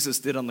what Jesus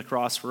did on the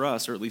cross for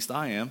us, or at least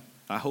I am.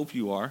 I hope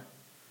you are.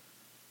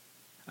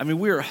 I mean,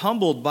 we are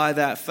humbled by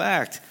that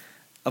fact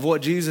of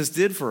what Jesus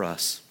did for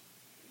us.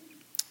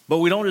 But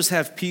we don't just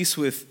have peace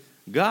with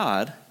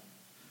God,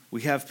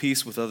 we have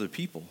peace with other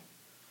people.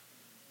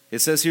 It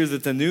says here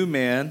that the new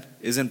man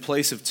is in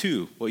place of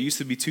two. What used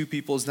to be two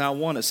people is now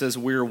one. It says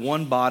we're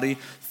one body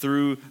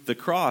through the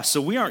cross.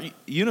 So we aren't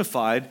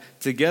unified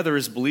together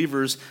as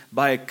believers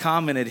by a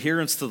common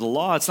adherence to the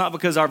law. It's not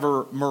because of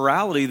our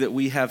morality that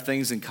we have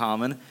things in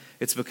common.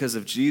 It's because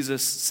of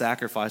Jesus'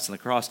 sacrifice on the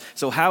cross.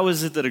 So how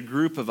is it that a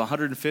group of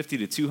 150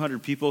 to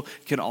 200 people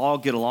can all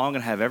get along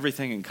and have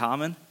everything in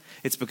common?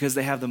 It's because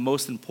they have the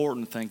most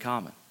important thing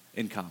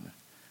in common.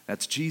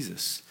 That's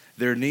Jesus.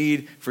 Their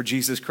need for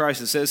Jesus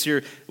Christ. It says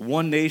here,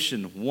 one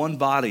nation, one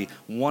body,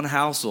 one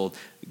household.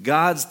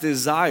 God's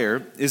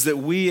desire is that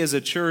we as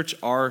a church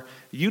are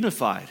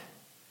unified.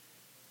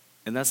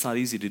 And that's not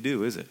easy to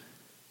do, is it?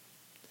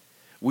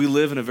 We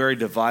live in a very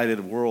divided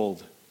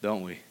world,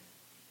 don't we?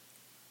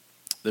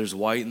 There's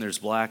white and there's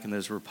black and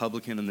there's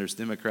Republican and there's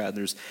Democrat and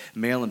there's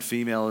male and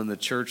female in the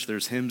church.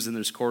 There's hymns and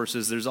there's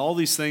choruses. There's all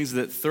these things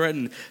that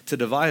threaten to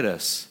divide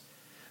us.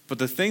 But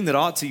the thing that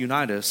ought to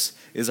unite us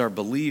is our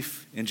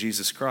belief in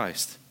Jesus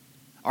Christ.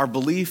 Our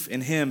belief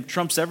in him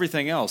trumps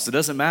everything else. It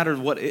doesn't matter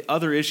what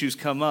other issues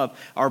come up.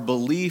 Our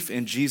belief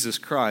in Jesus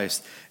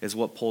Christ is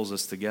what pulls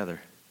us together.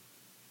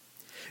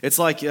 It's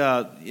like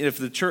if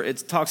the church,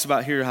 it talks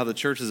about here how the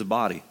church is a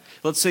body.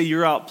 Let's say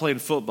you're out playing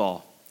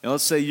football. And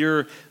let's say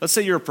you're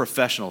a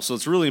professional, so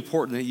it's really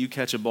important that you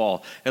catch a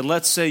ball. And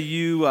let's say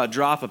you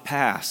drop a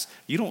pass.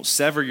 You don't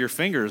sever your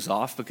fingers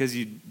off because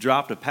you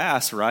dropped a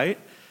pass, right?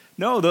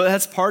 No,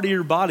 that's part of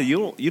your body.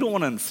 You don't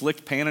want to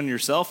inflict pain on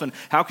yourself. And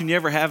how can you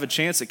ever have a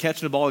chance at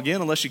catching the ball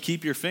again unless you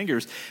keep your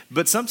fingers?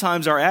 But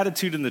sometimes our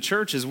attitude in the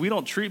church is we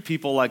don't treat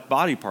people like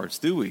body parts,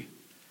 do we?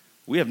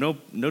 We have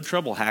no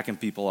trouble hacking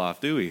people off,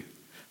 do we?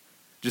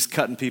 Just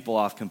cutting people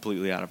off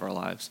completely out of our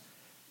lives.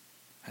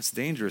 That's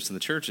dangerous in the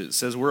church. It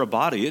says we're a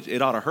body.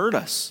 It ought to hurt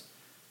us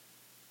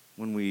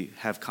when we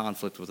have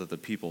conflict with other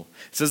people.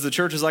 It says the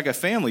church is like a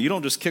family. You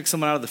don't just kick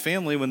someone out of the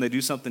family when they do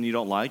something you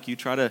don't like. You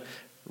try to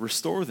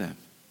restore them,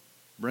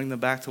 bring them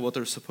back to what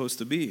they're supposed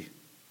to be.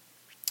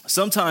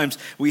 Sometimes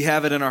we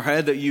have it in our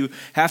head that you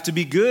have to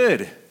be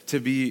good to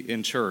be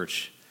in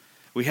church.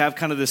 We have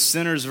kind of this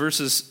sinners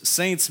versus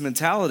saints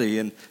mentality,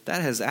 and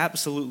that has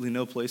absolutely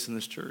no place in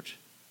this church.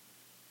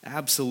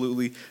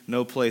 Absolutely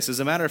no place. As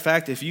a matter of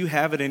fact, if you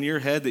have it in your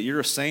head that you're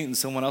a saint and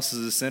someone else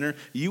is a sinner,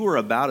 you are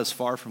about as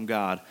far from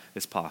God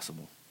as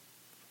possible.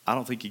 I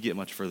don't think you get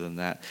much further than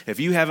that. If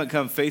you haven't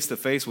come face to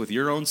face with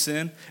your own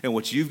sin and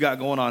what you've got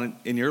going on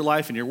in your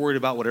life and you're worried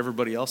about what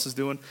everybody else is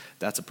doing,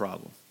 that's a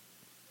problem.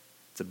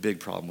 It's a big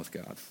problem with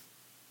God.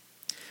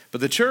 But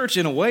the church,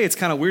 in a way, it's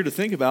kind of weird to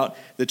think about.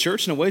 The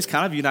church, in a way, is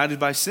kind of united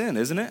by sin,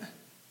 isn't it?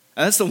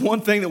 And that's the one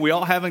thing that we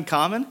all have in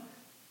common.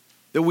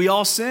 That we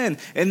all sin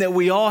and that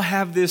we all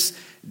have this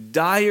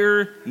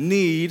dire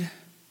need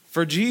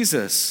for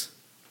Jesus.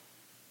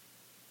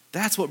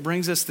 That's what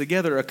brings us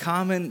together, a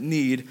common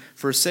need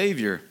for a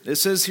Savior. It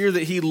says here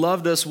that he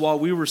loved us while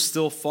we were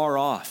still far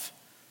off.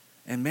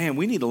 And man,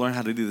 we need to learn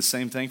how to do the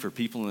same thing for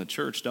people in the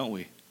church, don't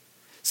we?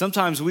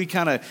 Sometimes we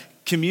kind of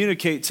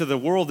communicate to the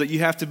world that you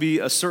have to be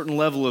a certain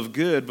level of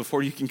good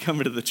before you can come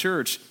into the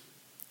church.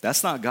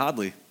 That's not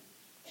godly.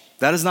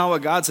 That is not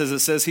what God says. It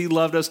says he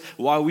loved us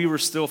while we were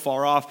still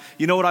far off.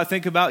 You know what I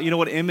think about? You know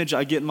what image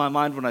I get in my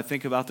mind when I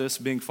think about this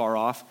being far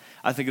off?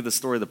 I think of the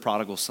story of the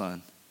prodigal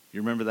son.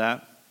 You remember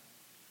that?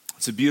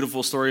 It's a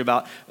beautiful story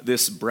about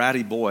this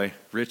bratty boy,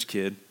 rich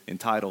kid,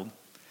 entitled. And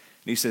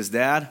he says,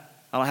 Dad,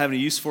 I don't have any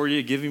use for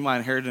you. Give me my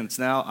inheritance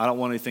now. I don't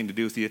want anything to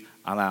do with you.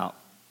 I'm out.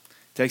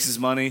 Takes his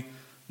money,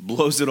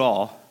 blows it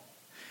all.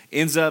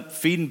 Ends up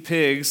feeding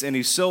pigs, and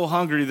he's so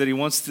hungry that he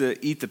wants to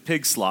eat the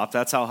pig slop.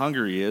 That's how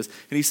hungry he is.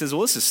 And he says,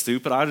 well, this is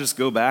stupid. I'll just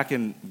go back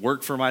and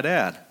work for my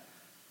dad.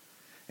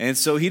 And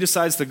so he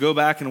decides to go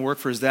back and work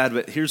for his dad.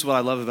 But here's what I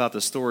love about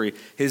the story.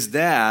 His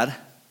dad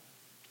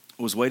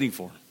was waiting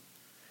for him.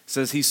 It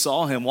says he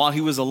saw him while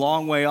he was a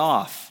long way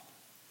off.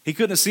 He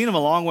couldn't have seen him a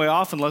long way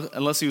off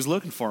unless he was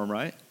looking for him,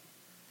 right?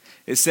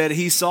 It said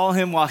he saw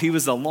him while he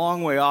was a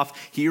long way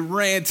off. He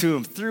ran to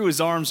him, threw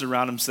his arms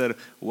around him, said,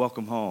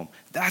 welcome home.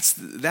 That's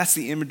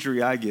the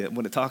imagery I get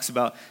when it talks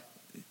about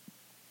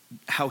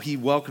how he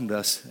welcomed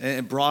us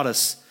and brought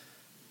us,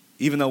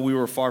 even though we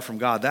were far from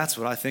God. That's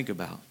what I think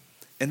about.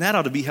 And that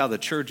ought to be how the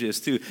church is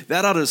too.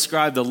 That ought to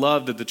describe the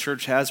love that the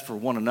church has for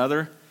one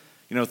another.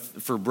 You know,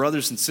 for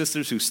brothers and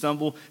sisters who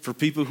stumble, for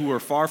people who are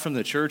far from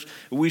the church,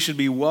 we should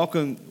be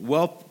welcoming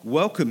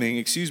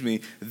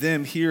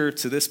them here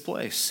to this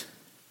place.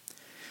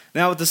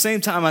 Now, at the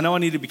same time, I know I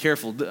need to be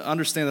careful to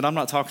understand that I'm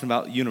not talking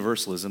about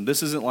universalism.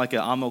 This isn't like a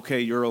I'm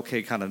okay, you're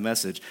okay kind of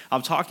message.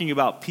 I'm talking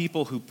about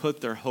people who put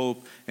their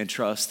hope and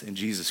trust in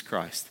Jesus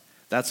Christ.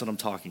 That's what I'm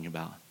talking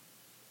about.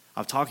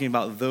 I'm talking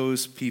about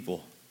those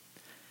people.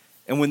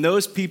 And when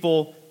those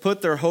people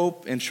put their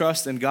hope and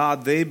trust in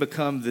God, they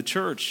become the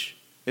church.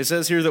 It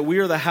says here that we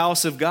are the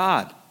house of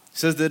God. It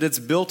says that it's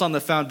built on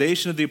the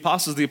foundation of the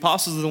apostles. The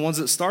apostles are the ones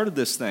that started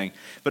this thing.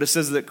 But it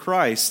says that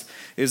Christ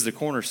is the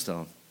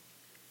cornerstone.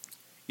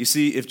 You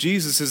see, if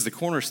Jesus is the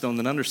cornerstone,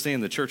 then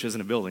understand the church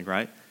isn't a building,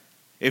 right?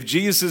 If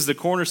Jesus is the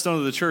cornerstone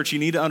of the church, you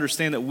need to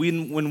understand that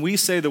when we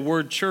say the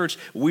word church,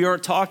 we are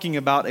talking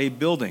about a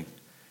building.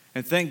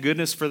 And thank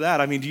goodness for that.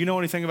 I mean, do you know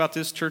anything about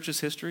this church's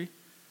history?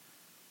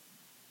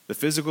 The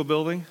physical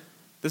building?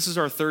 This is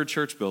our third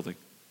church building,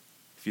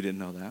 if you didn't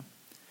know that.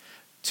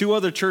 2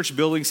 other church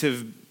buildings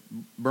have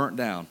burnt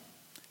down.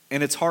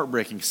 And it's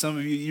heartbreaking. Some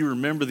of you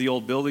remember the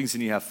old buildings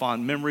and you have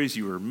fond memories.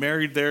 You were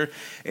married there.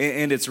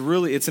 And it's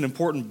an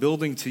important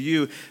building to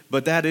you.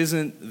 But that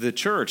isn't the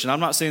church. And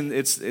I'm not saying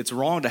it's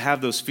wrong to have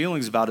those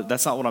feelings about it.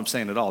 That's not what I'm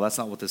saying at all. That's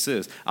not what this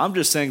is. I'm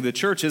just saying the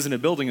church isn't a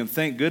building. And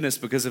thank goodness,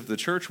 because if the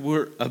church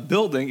were a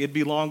building, it'd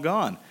be long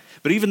gone.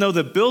 But even though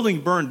the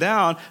building burned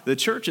down, the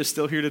church is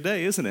still here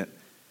today, isn't it?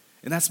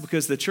 And that's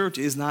because the church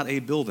is not a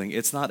building.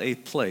 It's not a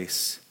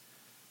place.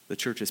 The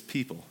church is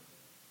people.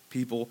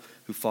 People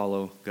who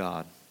follow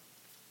God.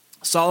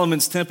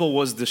 Solomon's temple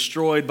was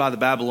destroyed by the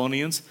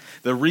Babylonians.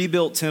 The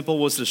rebuilt temple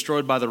was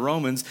destroyed by the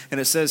Romans. And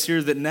it says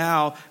here that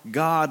now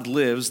God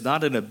lives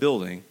not in a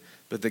building,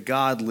 but that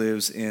God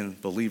lives in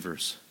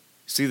believers.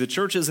 See, the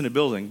church isn't a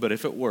building, but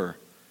if it were,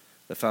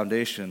 the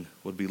foundation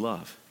would be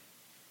love.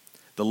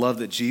 The love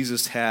that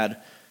Jesus had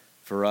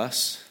for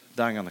us,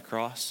 dying on the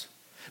cross.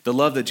 The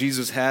love that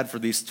Jesus had for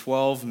these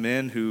 12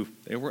 men who,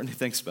 they weren't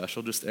anything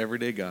special, just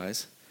everyday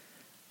guys.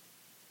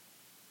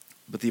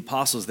 But the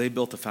apostles, they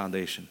built the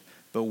foundation.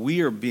 But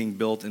we are being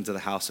built into the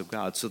house of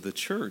God. So the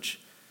church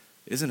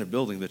isn't a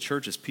building. The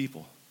church is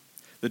people.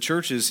 The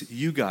church is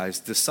you guys,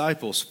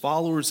 disciples,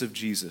 followers of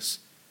Jesus,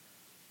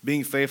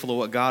 being faithful to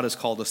what God has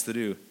called us to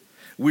do.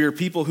 We are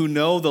people who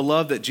know the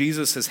love that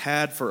Jesus has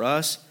had for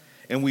us,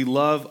 and we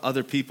love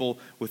other people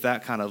with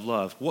that kind of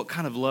love. What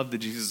kind of love did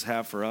Jesus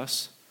have for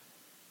us?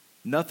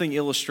 Nothing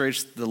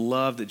illustrates the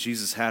love that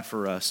Jesus had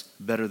for us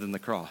better than the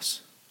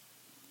cross.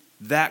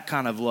 That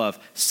kind of love,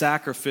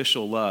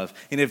 sacrificial love.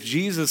 And if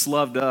Jesus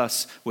loved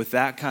us with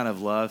that kind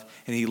of love,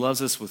 and he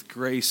loves us with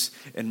grace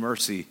and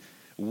mercy,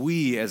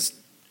 we as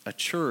a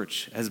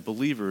church, as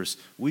believers,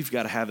 we've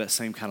got to have that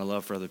same kind of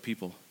love for other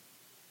people.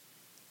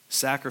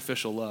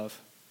 Sacrificial love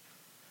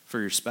for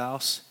your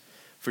spouse,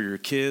 for your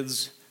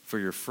kids, for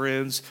your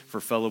friends,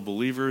 for fellow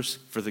believers,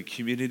 for the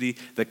community.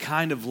 The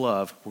kind of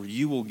love where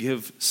you will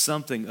give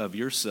something of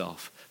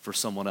yourself for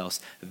someone else.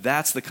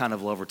 That's the kind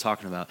of love we're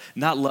talking about.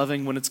 Not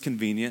loving when it's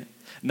convenient,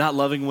 not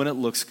loving when it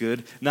looks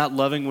good, not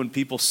loving when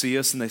people see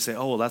us and they say,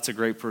 oh, well, that's a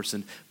great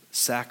person.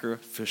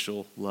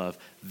 Sacrificial love.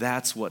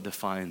 That's what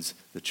defines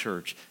the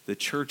church. The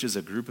church is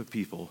a group of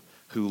people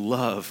who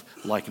love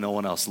like no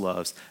one else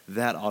loves.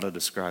 That ought to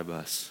describe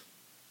us.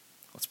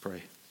 Let's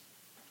pray.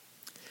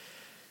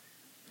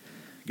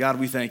 God,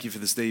 we thank you for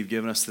this day you've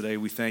given us today.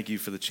 We thank you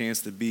for the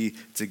chance to be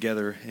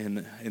together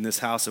in this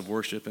house of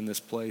worship, in this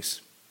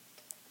place.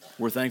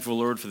 We're thankful,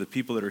 Lord, for the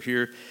people that are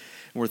here.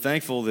 And we're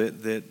thankful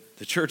that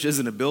the church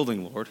isn't a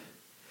building, Lord,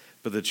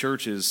 but the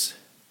church is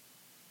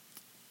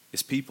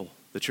people.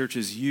 The church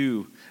is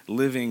you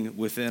living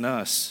within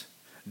us,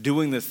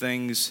 doing the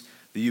things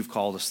that you've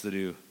called us to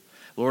do.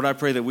 Lord, I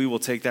pray that we will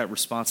take that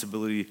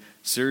responsibility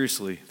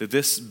seriously, that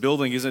this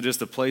building isn't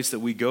just a place that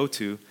we go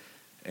to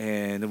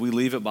and that we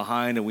leave it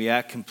behind and we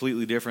act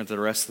completely different the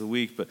rest of the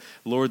week, but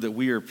Lord, that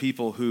we are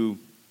people who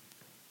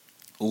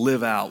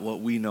live out what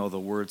we know the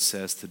Word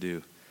says to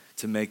do,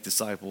 to make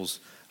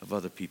disciples of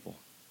other people.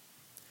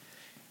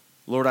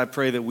 Lord, I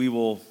pray that we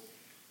will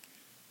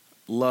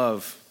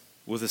love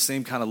with the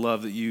same kind of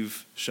love that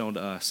you've shown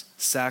to us,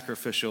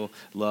 sacrificial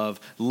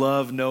love,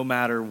 love no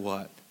matter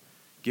what.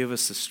 Give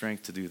us the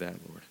strength to do that,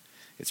 Lord.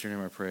 It's your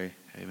name I pray.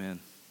 Amen.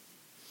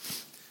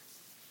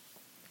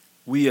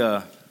 We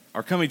are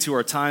coming to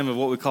our time of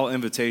what we call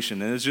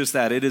invitation, and it's just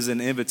that. It is an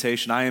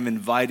invitation. I am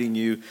inviting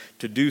you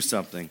to do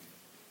something.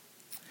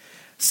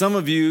 Some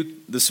of you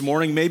this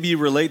morning, maybe you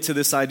relate to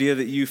this idea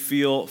that you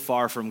feel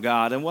far from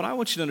God, and what I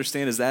want you to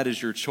understand is that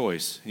is your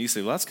choice. And you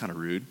say, well, that's kind of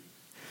rude.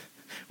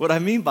 What I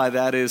mean by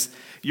that is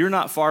you're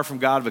not far from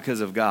God because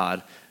of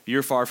God.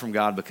 You're far from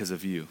God because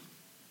of you.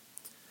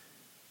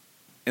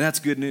 And that's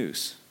good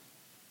news,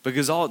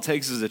 because all it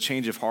takes is a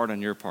change of heart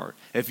on your part.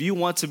 If you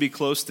want to be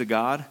close to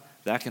God,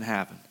 that can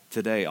happen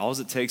today. All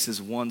it takes is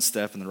one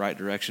step in the right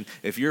direction.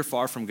 If you're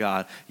far from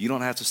God, you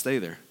don't have to stay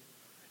there.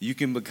 You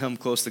can become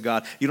close to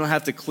God. You don't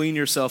have to clean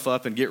yourself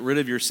up and get rid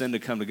of your sin to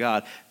come to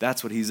God.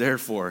 That's what he's there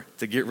for,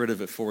 to get rid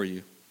of it for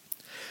you.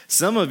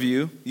 Some of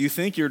you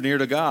think you're near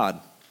to God,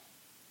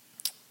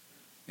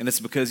 and it's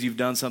because you've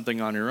done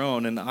something on your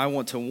own, and I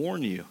want to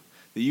warn you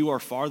that you are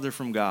farther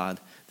from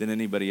God than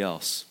anybody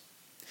else.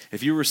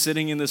 If you were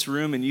sitting in this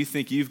room and you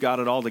think you've got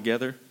it all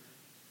together,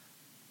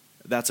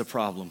 that's a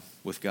problem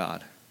with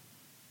God.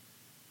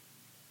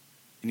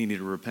 And you need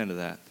to repent of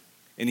that.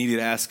 And you need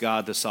to ask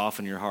God to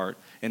soften your heart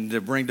and to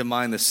bring to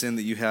mind the sin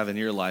that you have in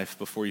your life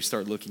before you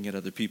start looking at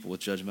other people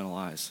with judgmental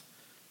eyes.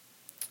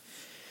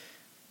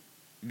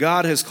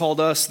 God has called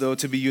us, though,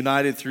 to be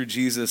united through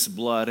Jesus'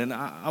 blood. And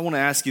I want to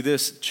ask you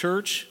this,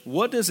 church,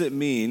 what does it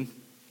mean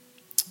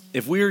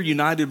if we are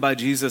united by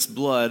Jesus'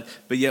 blood,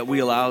 but yet we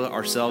allow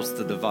ourselves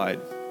to divide?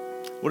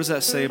 What does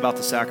that say about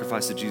the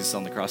sacrifice of Jesus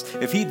on the cross?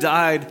 If he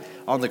died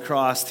on the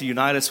cross to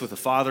unite us with the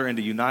Father and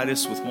to unite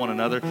us with one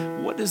another,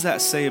 what does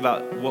that say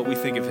about what we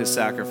think of his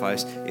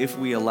sacrifice if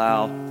we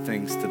allow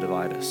things to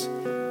divide us?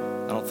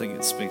 I don't think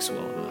it speaks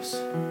well of us.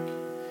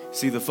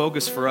 See, the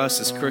focus for us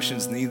as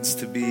Christians needs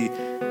to be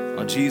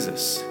on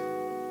Jesus.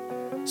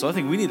 So I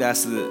think we need to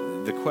ask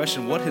the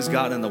question, what has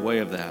gotten in the way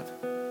of that?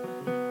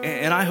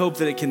 And I hope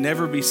that it can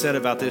never be said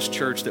about this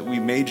church that we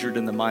majored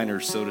in the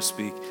minors, so to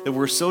speak, that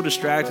we're so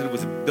distracted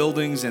with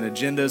buildings and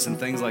agendas and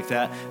things like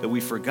that we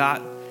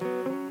forgot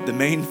the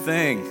main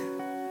thing,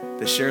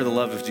 to share the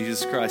love of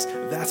Jesus Christ.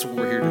 That's what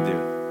we're here to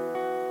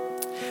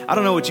do. I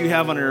don't know what you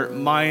have on your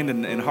mind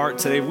and heart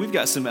today. We've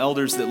got some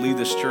elders that lead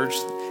this church,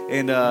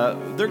 and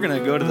they're going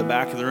to go to the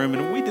back of the room,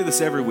 and we do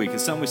this every week.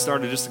 It's something we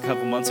started just a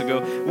couple months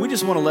ago. We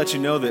just want to let you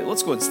know that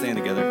let's go ahead and stand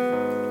together.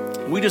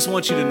 We just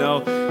want you to know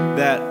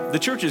that the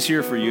church is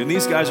here for you, and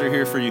these guys are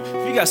here for you.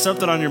 If you got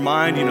something on your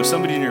mind,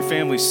 somebody in your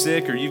family's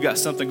sick, or you've got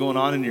something going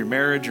on in your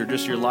marriage or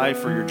just your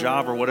life or your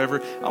job or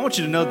whatever, I want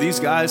you to know these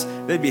guys,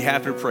 they'd be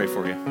happy to pray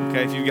for you,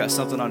 okay? If you've got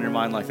something on your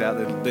mind like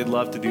that, they'd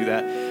love to do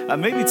that.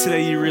 Maybe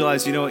today you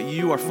realize,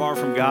 you are far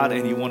from God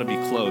and you want to be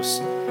close.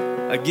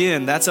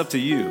 Again, that's up to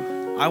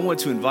you. I want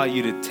to invite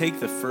you to take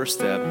the first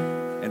step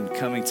in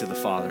coming to the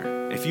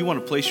Father. If you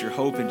want to place your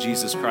hope in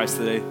Jesus Christ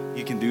today,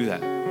 you can do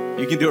that.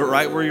 You can do it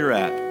right where you're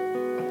at.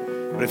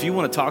 But if you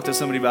want to talk to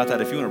somebody about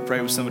that, if you want to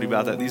pray with somebody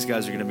about that, these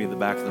guys are going to be in the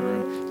back of the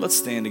room. Let's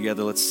stand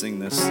together. Let's sing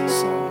this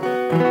song.